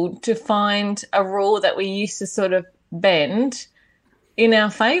struggled to find a rule that we used to sort of bend in our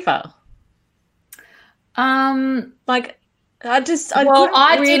favour. I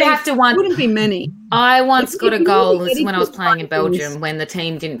did have to once. Wouldn't be many. I once got a goal when I was playing in Belgium when the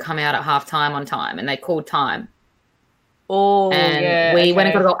team didn't come out at half time on time and they called time. Oh, and we went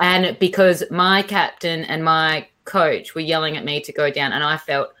and got a goal. And because my captain and my coach were yelling at me to go down and I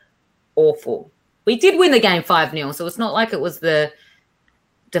felt awful. We did win the game 5-0, so it's not like it was the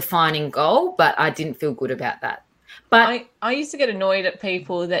defining goal, but I didn't feel good about that. But I used to get annoyed at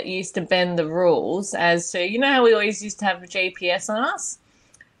people that used to bend the rules as to, how we always used to have a GPS on us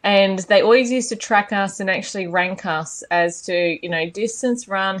and they always used to track us and actually rank us as to, distance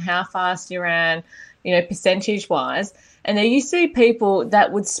run, how fast you ran, percentage-wise. And there used to be people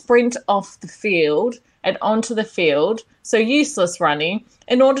that would sprint off the field and onto the field, so useless running,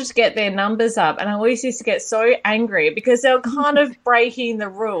 in order to get their numbers up. And I always used to get so angry because they were kind of breaking the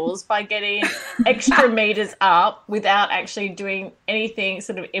rules by getting extra meters up without actually doing anything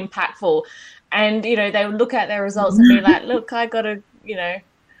sort of impactful. And, they would look at their results and be like, look, I got a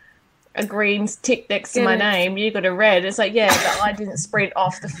green tick next to my name. You got a red. It's like, yeah, but I didn't sprint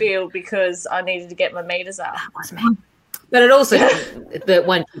off the field because I needed to get my meters up. That was me. But it also, that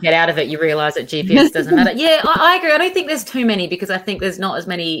once you get out of it, you realise that GPS doesn't matter. Yeah, I agree. I don't think there's too many because I think there's not as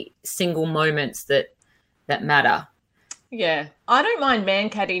many single moments that matter. Yeah. I don't mind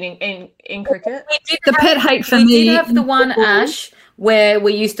man-catting in cricket. The pet hate for me. We did have the one, Ash, where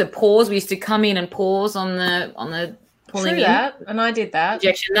we used to pause. We used to come in and pause on the pulling in. That, and I did that.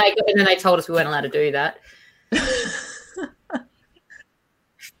 Injection. And then they told us we weren't allowed to do that.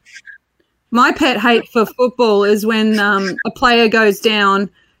 My pet hate for football is when a player goes down.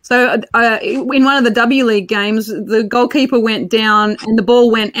 So in one of the W League games, the goalkeeper went down and the ball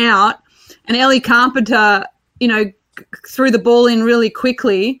went out, and Ellie Carpenter, threw the ball in really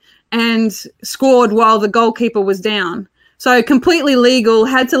quickly and scored while the goalkeeper was down. So completely legal,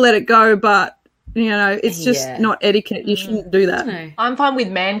 had to let it go, but it's just not etiquette. You shouldn't do that. No. I'm fine with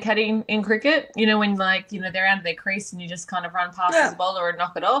man-cutting in cricket, when they're out of their crease and you just kind of run past the bowler and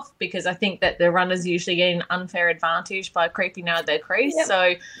knock it off, because I think that the runners usually get an unfair advantage by creeping out of their crease. Yep.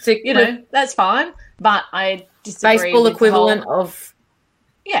 So, that's fine. But I disagree. Baseball equivalent of...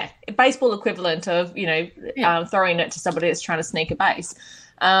 Yeah, baseball equivalent of, throwing it to somebody that's trying to sneak a base.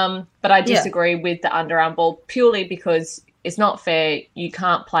 But I disagree with the underarm ball purely because it's not fair. You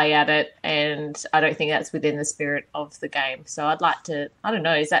can't play at it, and I don't think that's within the spirit of the game. So I'd like to, I don't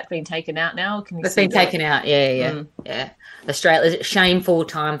know, is that been taken out now? It's been taken out, yeah. Australia, shameful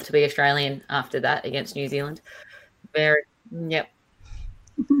time to be Australian after that against New Zealand. Very, yep.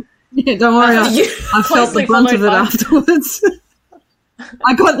 Yeah, don't worry, I felt the brunt of it afterwards.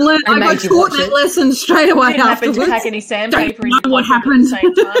 I got taught that lesson straight away afterwards. Didn't happen to pack any sandpaper in your what happened at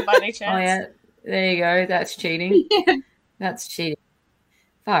the same time by any chance. Oh, yeah. There you go. That's cheating. Yeah. That's cheating.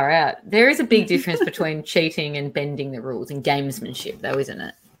 Far out. There is a big difference between cheating and bending the rules and gamesmanship, though, isn't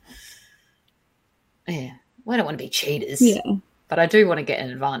it? Yeah. We don't want to be cheaters. Yeah. But I do want to get an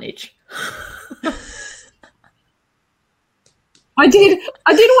advantage. I did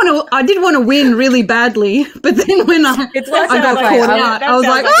want to win really badly, but then when I got caught out, I was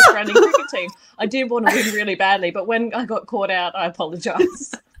like, running cricket team. I did want to win really badly, but when I got caught out, I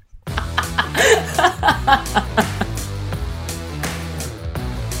apologise.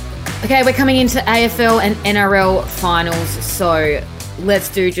 Okay, we're coming into AFL and NRL finals, so let's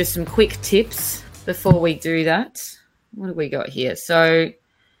do just some quick tips before we do that. What have we got here? So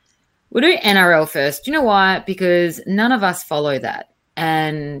we'll do NRL first. Do you know why? Because none of us follow that,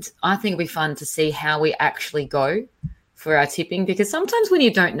 and I think it'll be fun to see how we actually go for our tipping, because sometimes when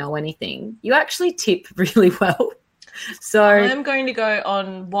you don't know anything, you actually tip really well. So I'm going to go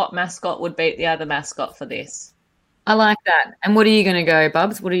on what mascot would beat the other mascot for this. I like that. And what are you going to go,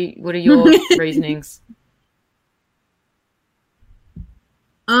 Bubs? What are your reasonings?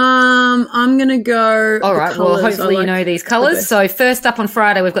 I'm going to go. All right. Well, hopefully you know these colours. So first up on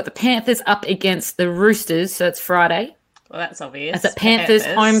Friday, we've got the Panthers up against the Roosters. So it's Friday. Well, that's obvious. That's at Panthers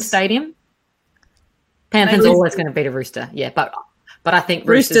home stadium. Panthers always going to beat a Rooster. Yeah, but I think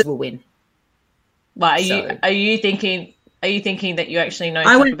Roosters will win. Well, are you thinking that you actually know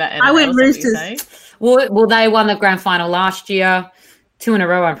something about NRL? I went Roosters. Well, they won the grand final last year, 2 in a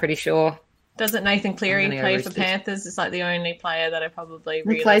row, I'm pretty sure. Doesn't Nathan Cleary play for Panthers? It's like the only player that I probably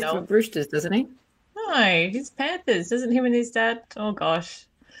really know. He plays for Roosters, doesn't he? No, he's Panthers. Doesn't him and his dad? Oh, gosh.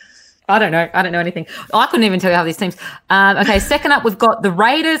 I don't know. I don't know anything. I couldn't even tell you how these teams. Okay, second up, we've got the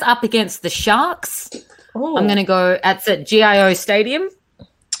Raiders up against the Sharks. Ooh. I'm going to go at GIO Stadium.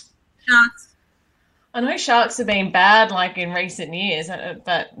 Sharks. I know Sharks have been bad like in recent years,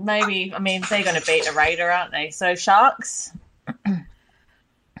 but maybe, they're going to beat a Raider, aren't they? So Sharks.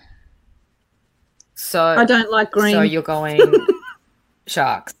 So I don't like green. So you're going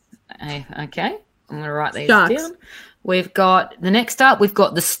Sharks. Okay. I'm going to write these down. We've got the next up. We've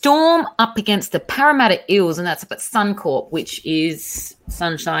got the Storm up against the Parramatta Eels, and that's up at Suncorp, which is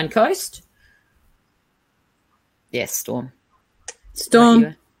Sunshine Coast. Yes, Storm.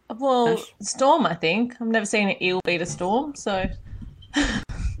 Storm. Well, Ash? Storm, I think. I've never seen an eel beat a storm, so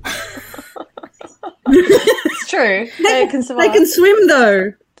it's true. They can survive. They can swim,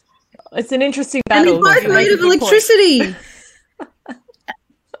 though. It's an interesting battle. And they're both made of electricity.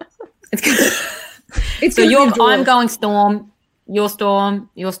 It's so I'm going Storm. Your Storm.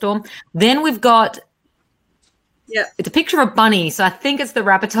 Then we've got. Yeah. It's a picture of a bunny, so I think it's the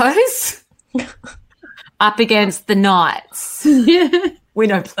Rabbitohs up against the Knights. Yeah. We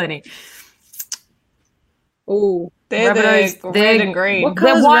know plenty. Oh, they're red and green. What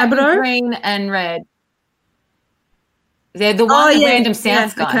colour is Rabbitoh? Green and red. They're the random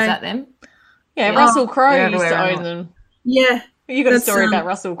South guys. Okay. Is that them? Yeah, Russell Crowe used to own them. Yeah. You got a story about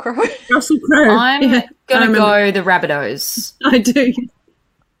Russell Crowe? Russell Crowe. I'm going to go the Rabbitohs. I do.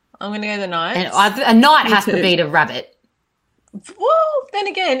 I'm going to go the Knights. And a Knight has to beat a rabbit. Well, then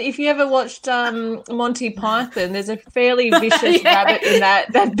again, if you ever watched Monty Python, there's a fairly vicious rabbit in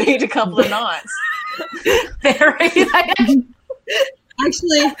that beat a couple of Knights.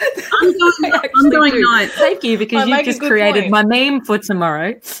 Actually, I'm going Knights. Thank you, because you just created my meme for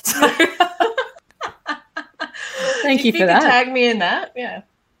tomorrow. So. Thank you for that. Tag me in that, yeah.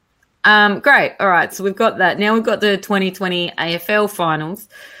 Great. All right, so we've got that. Now we've got the 2020 AFL finals.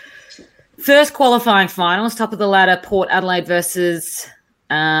 First qualifying finals, top of the ladder, Port Adelaide versus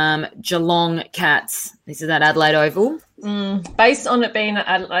Geelong Cats. This is at Adelaide Oval. Based on it being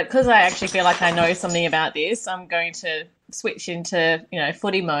because I actually feel like I know something about this, I'm going to switch into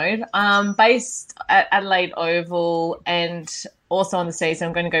footy mode. Based at Adelaide Oval and also on the season,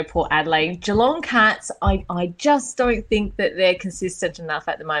 I'm going to go Port Adelaide. Geelong Cats, I just don't think that they're consistent enough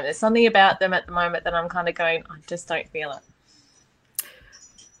at the moment. There's something about them at the moment that I'm kind of going, I just don't feel it.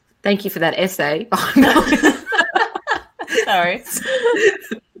 Thank you for that essay. Sorry.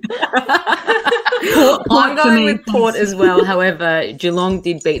 I'm going with Port as well. However, Geelong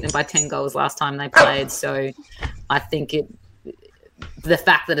did beat them by 10 goals last time they played. So I think the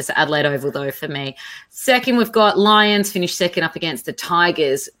fact that it's Adelaide Oval, though, for me. Second, we've got Lions finished second up against the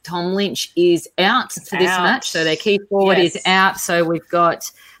Tigers. Tom Lynch is out for this match. So their key forward is out. So we've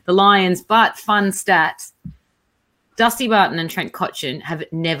got the Lions. But fun stat, Dusty Barton and Trent Cotchin have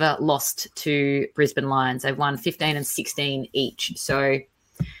never lost to Brisbane Lions. They've won 15 and 16 each. So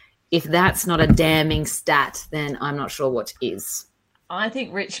if that's not a damning stat, then I'm not sure what is. I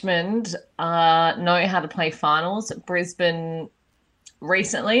think Richmond know how to play finals. Brisbane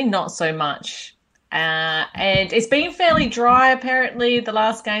recently, not so much. And it's been fairly dry, apparently, the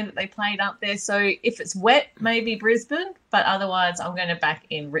last game that they played up there. So if it's wet, maybe Brisbane. But otherwise, I'm going to back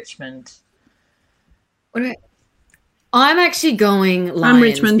in Richmond. What about... I'm actually going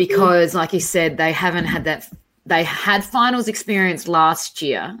Lions because, like you said, they haven't had that. They had finals experience last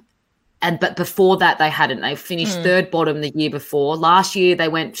year, but before that they hadn't. They finished third bottom the year before. Last year they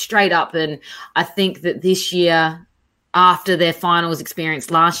went straight up, and I think that this year, after their finals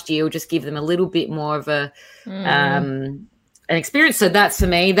experience last year, will just give them a little bit more of an experience. So that's for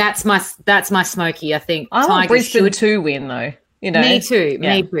me. That's my smoky. I think I want Brisbane to win though. Me too.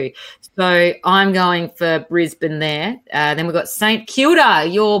 Me too. So I'm going for Brisbane there. Then we've got St Kilda,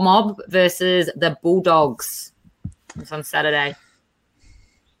 your mob, versus the Bulldogs. It's on Saturday.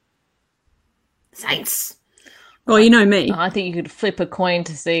 Saints. Well, you know me. I think you could flip a coin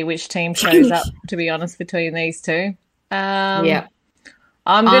to see which team shows up, to be honest, between these two. I'm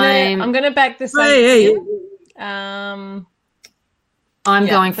gonna back the Saints. I'm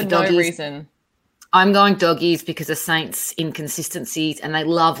going for Doggies. No reason. I'm going Doggies because of Saints' inconsistencies and they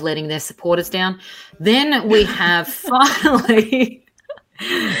love letting their supporters down. Then we have finally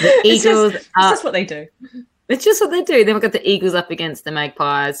the Eagles. It's just what they do. It's just what they do. Then we've got the Eagles up against the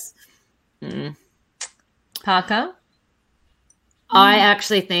Magpies. Parker? I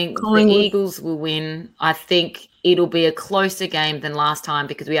actually think the Eagles will win. I think it'll be a closer game than last time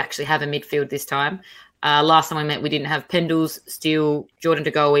because we actually have a midfield this time. Last time we met, we didn't have Pendles, Steele, Jordan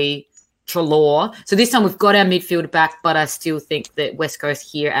De Goey, Treloar. So this time we've got our midfield back, but I still think that West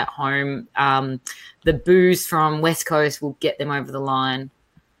Coast here at home, the boos from West Coast will get them over the line.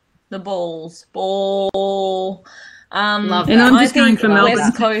 The balls. Love that. And I'm just going for Melbourne.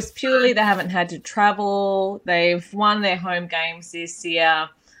 West Coast, purely they haven't had to travel. They've won their home games this year.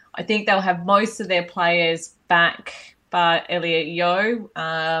 I think they'll have most of their players back, but Elliot Yeo,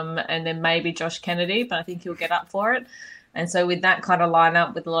 and then maybe Josh Kennedy, but I think he'll get up for it. And so with that kind of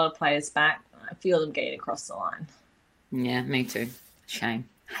lineup, with a lot of players back, I feel them getting across the line. Yeah, me too. Shame.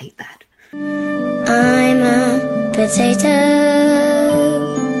 Hate that. I'm a potato.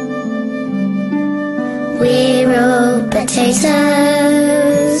 We're all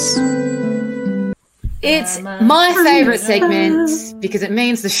potatoes. It's my favourite segment because it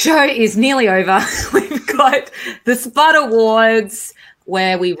means the show is nearly over. We've got the Spud Awards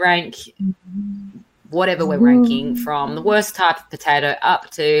where we rank whatever we're ranking from the worst type of potato up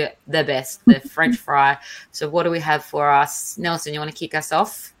to the best, the French fry. So what do we have for us? Nelson, you want to kick us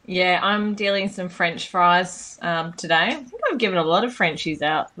off? Yeah, I'm dealing some French fries today. I think I've given a lot of Frenchies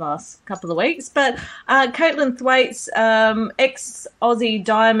out last couple of weeks. But Caitlin Thwaites, ex-Aussie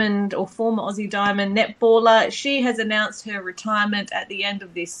Diamond or former Aussie Diamond netballer, she has announced her retirement at the end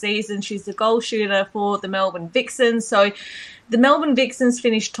of this season. She's the goal shooter for the Melbourne Vixens. So the Melbourne Vixens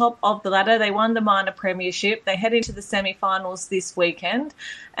finished top of the ladder. They won the minor premiership. They head into the semi-finals this weekend.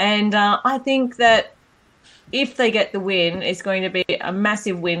 And I think that if they get the win, it's going to be a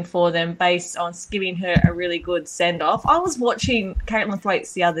massive win for them based on giving her a really good send-off. I was watching Caitlin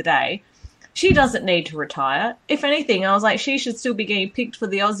Thwaites the other day. She doesn't need to retire. If anything, I was like, she should still be getting picked for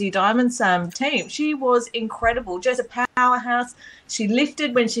the Aussie Diamonds team. She was incredible, just a powerhouse. She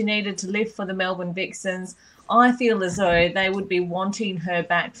lifted when she needed to lift for the Melbourne Vixens. I feel as though they would be wanting her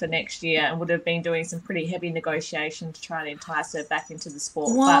back for next year and would have been doing some pretty heavy negotiation to try and entice her back into the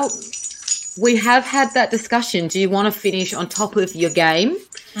sport. Well, we have had that discussion. Do you want to finish on top of your game?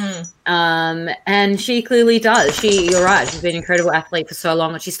 And she clearly does. You're right. She's been an incredible athlete for so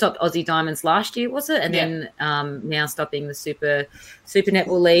long. And she stopped Aussie Diamonds last year, was it? And then now stopping the Super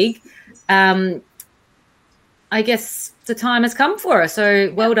Netball League. I guess the time has come for her.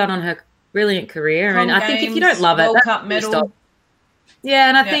 So well done on her brilliant career. And I think if you don't love it, World Cup medal. Stop. Yeah,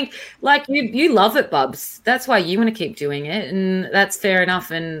 and I think like you love it, Bubs. That's why you want to keep doing it, and that's fair enough.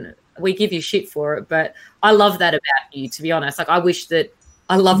 And we give you shit for it, but I love that about you. To be honest, like I wish that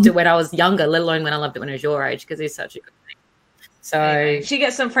I loved it when I was younger, let alone when I loved it when I was your age, because it's such a good thing. So anyway, she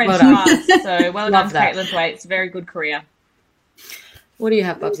gets some French fries. So well done, Caitlin Thwaite. It's a very good career. What do you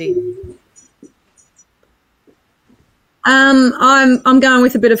have, Bubsy? I'm going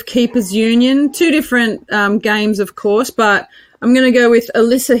with a bit of Keepers Union. Two different games, of course, but I'm going to go with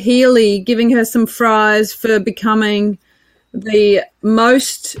Alyssa Healy, giving her some fries for becoming the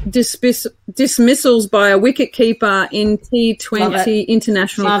most dismissals by a wicketkeeper in T20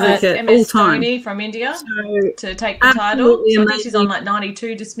 international cricket all time. Dhoni from India to take the title. So I think she's on like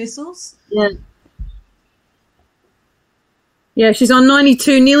 92 dismissals. Yeah, she's on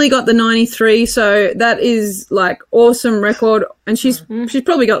 92, nearly got the 93, so that is like awesome record, and she's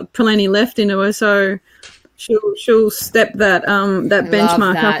probably got plenty left into her, so she'll step that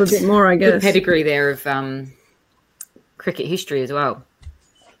benchmark up a bit more, I guess. Good pedigree there of cricket history as well.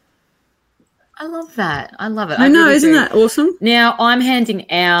 I love that. I love it. I know, really isn't that awesome? Now I'm handing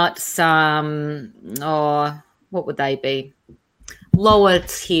out some. What would they be? Lower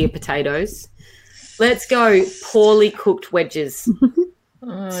tier potatoes. Let's go poorly cooked wedges.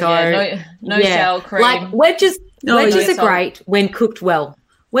 No sour cream. Like wedges are great when cooked well.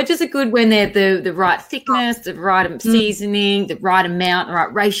 Wedges are good when they're the right thickness, the right seasoning, the right amount, the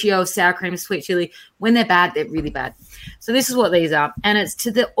right ratio of sour cream and sweet chili. When they're bad, they're really bad. So this is what these are. And it's to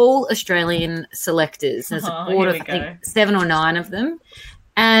the all-Australian selectors. There's a board of, I think, 7 or 9 of them.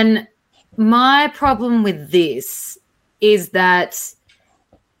 And my problem with this is that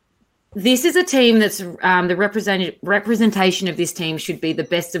this is a team that's the representation of this team should be the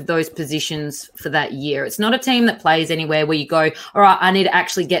best of those positions for that year. It's not a team that plays anywhere where you go, all right, I need to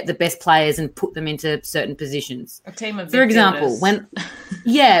actually get the best players and put them into certain positions. A team of midfielders. For example,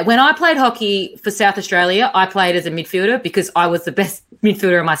 when I played hockey for South Australia, I played as a midfielder because I was the best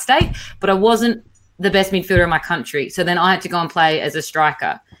midfielder in my state, but I wasn't the best midfielder in my country. So then I had to go and play as a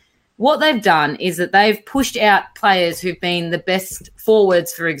striker. What they've done is that they've pushed out players who've been the best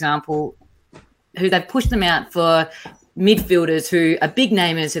forwards, for example, who they've pushed them out for midfielders who are big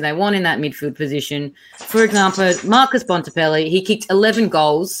namers who they want in that midfield position. For example, Marcus Bontempelli, he kicked 11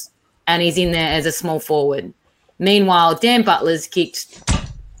 goals and he's in there as a small forward. Meanwhile, Dan Butler's kicked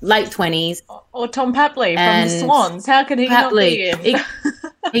late 20s. Or Tom Papley from the Swans. How can he not be in?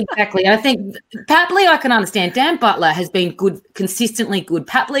 Exactly. I think Papley I can understand. Dan Butler has been good, consistently good.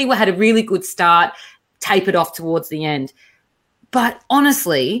 Papley had a really good start, tapered off towards the end. But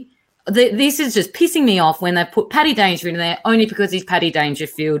honestly, this is just pissing me off when they put Paddy Danger in there only because he's Paddy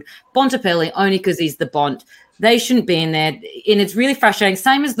Dangerfield, Bontempelli only because he's the Bont. They shouldn't be in there, and it's really frustrating.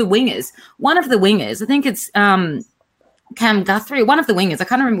 Same as the wingers. One of the wingers, I think it's Cam Guthrie, one of the wingers, I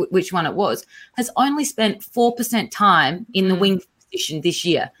can't remember which one it was, has only spent 4% time in the wing position this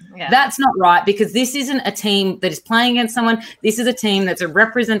year. Yeah. That's not right because this isn't a team that is playing against someone. This is a team that's a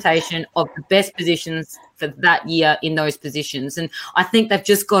representation of the best positions for that year in those positions. And I think they've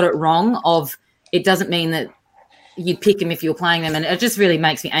just got it wrong of it doesn't mean that you'd pick them if you're playing them. And it just really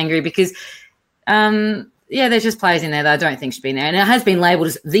makes me angry because, there's just players in there that I don't think should be in there. And it has been labelled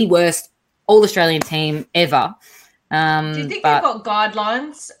as the worst All-Australian team ever. Do you think they've got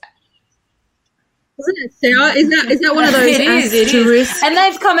guidelines? Isn't it, Sarah? Is that one of those? It is. And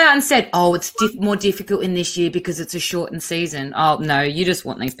they've come out and said, "Oh, it's more difficult in this year because it's a shortened season." Oh no, you just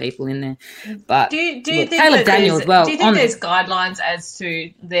want these people in there. But do you think Caleb Daniel as well? Do you think there's guidelines as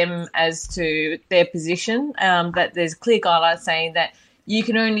to them as to their position? That there's clear guidelines saying that you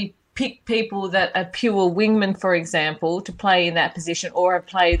can only pick people that are pure wingmen, for example, to play in that position or have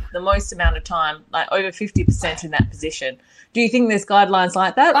played the most amount of time, like over 50% in that position. Do you think there's guidelines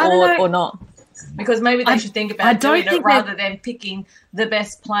like that or not? Because maybe they should think about doing it rather than picking the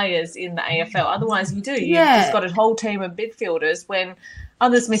best players in the AFL. Otherwise, you've just got a whole team of midfielders when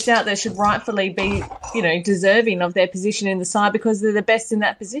others miss out. They should rightfully be, deserving of their position in the side because they're the best in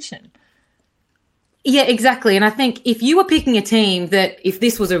that position. Yeah, exactly. And I think if you were picking a team that if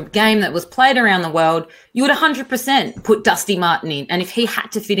this was a game that was played around the world, you would 100% put Dusty Martin in. And if he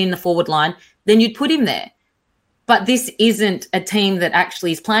had to fit in the forward line, then you'd put him there. But this isn't a team that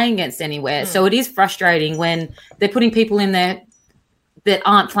actually is playing against anywhere. So it is frustrating when they're putting people in there that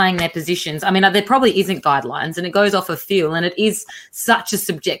aren't playing their positions. I mean, there probably isn't guidelines, and it goes off of feel, and it is such a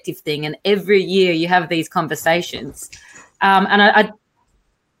subjective thing. And every year you have these conversations. And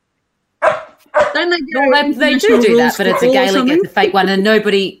they do that, but it's a Gaelic, it's a fake one, and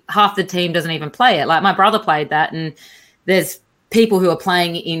half the team doesn't even play it. Like my brother played that, and there's people who are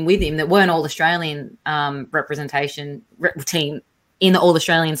playing in with him that weren't All-Australian team in the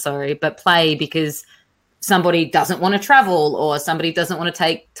All-Australian, but play because somebody doesn't want to travel or somebody doesn't want to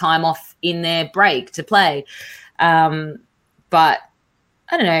take time off in their break to play. But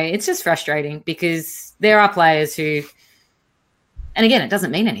I don't know, it's just frustrating because there are players who, and again, it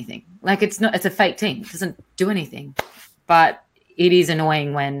doesn't mean anything. Like it's a fake team. It doesn't do anything. But it is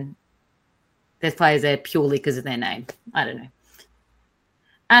annoying when there's players there purely because of their name. I don't know.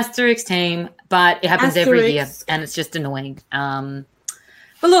 Asterisk team, but it happens every year and it's just annoying. But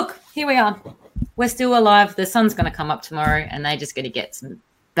look, here we are. We're still alive. The sun's going to come up tomorrow and they're just going to get some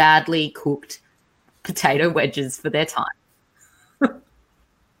badly cooked potato wedges for their time.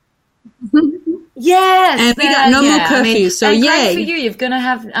 Yes. And we got no more curfew, so yay. Great for you. You're going to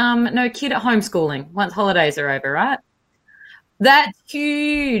have no kid at homeschooling once holidays are over, right? That's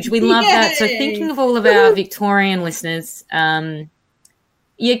huge. We love that. So thinking of all of our Victorian listeners,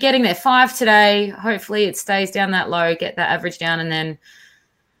 you're getting there 5 today. Hopefully it stays down that low, get that average down, and then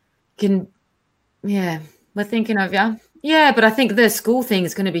we're thinking of you. Yeah, but I think the school thing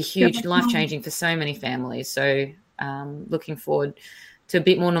is going to be huge, life-changing for so many families. So looking forward to a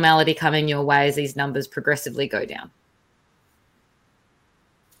bit more normality coming your way as these numbers progressively go down.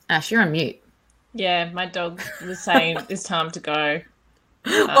 Ash, you're on mute. Yeah, my dog was saying it's time to go.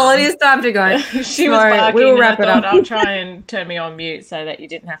 Well, it is time to go. She was barking. We will wrap it up. I'll try and turn me on mute so that you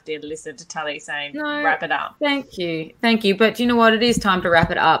didn't have to listen to Tully saying, wrap it up. Thank you. Thank you. But you know what? It is time to wrap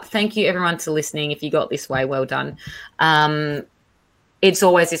it up. Thank you, everyone, for listening. If you got this way, well done. It's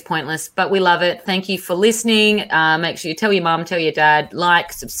always this pointless, but we love it. Thank you for listening. Make sure you tell your mum, tell your dad,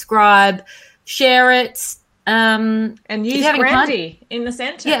 like, subscribe, share it. And use Grandy in the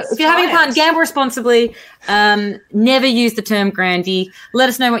sentence. Yeah, if you're having a punt, gamble responsibly. Never use the term Grandy. Let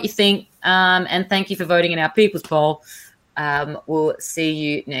us know what you think. And thank you for voting in our People's Poll. We'll see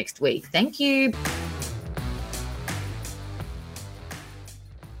you next week. Thank you.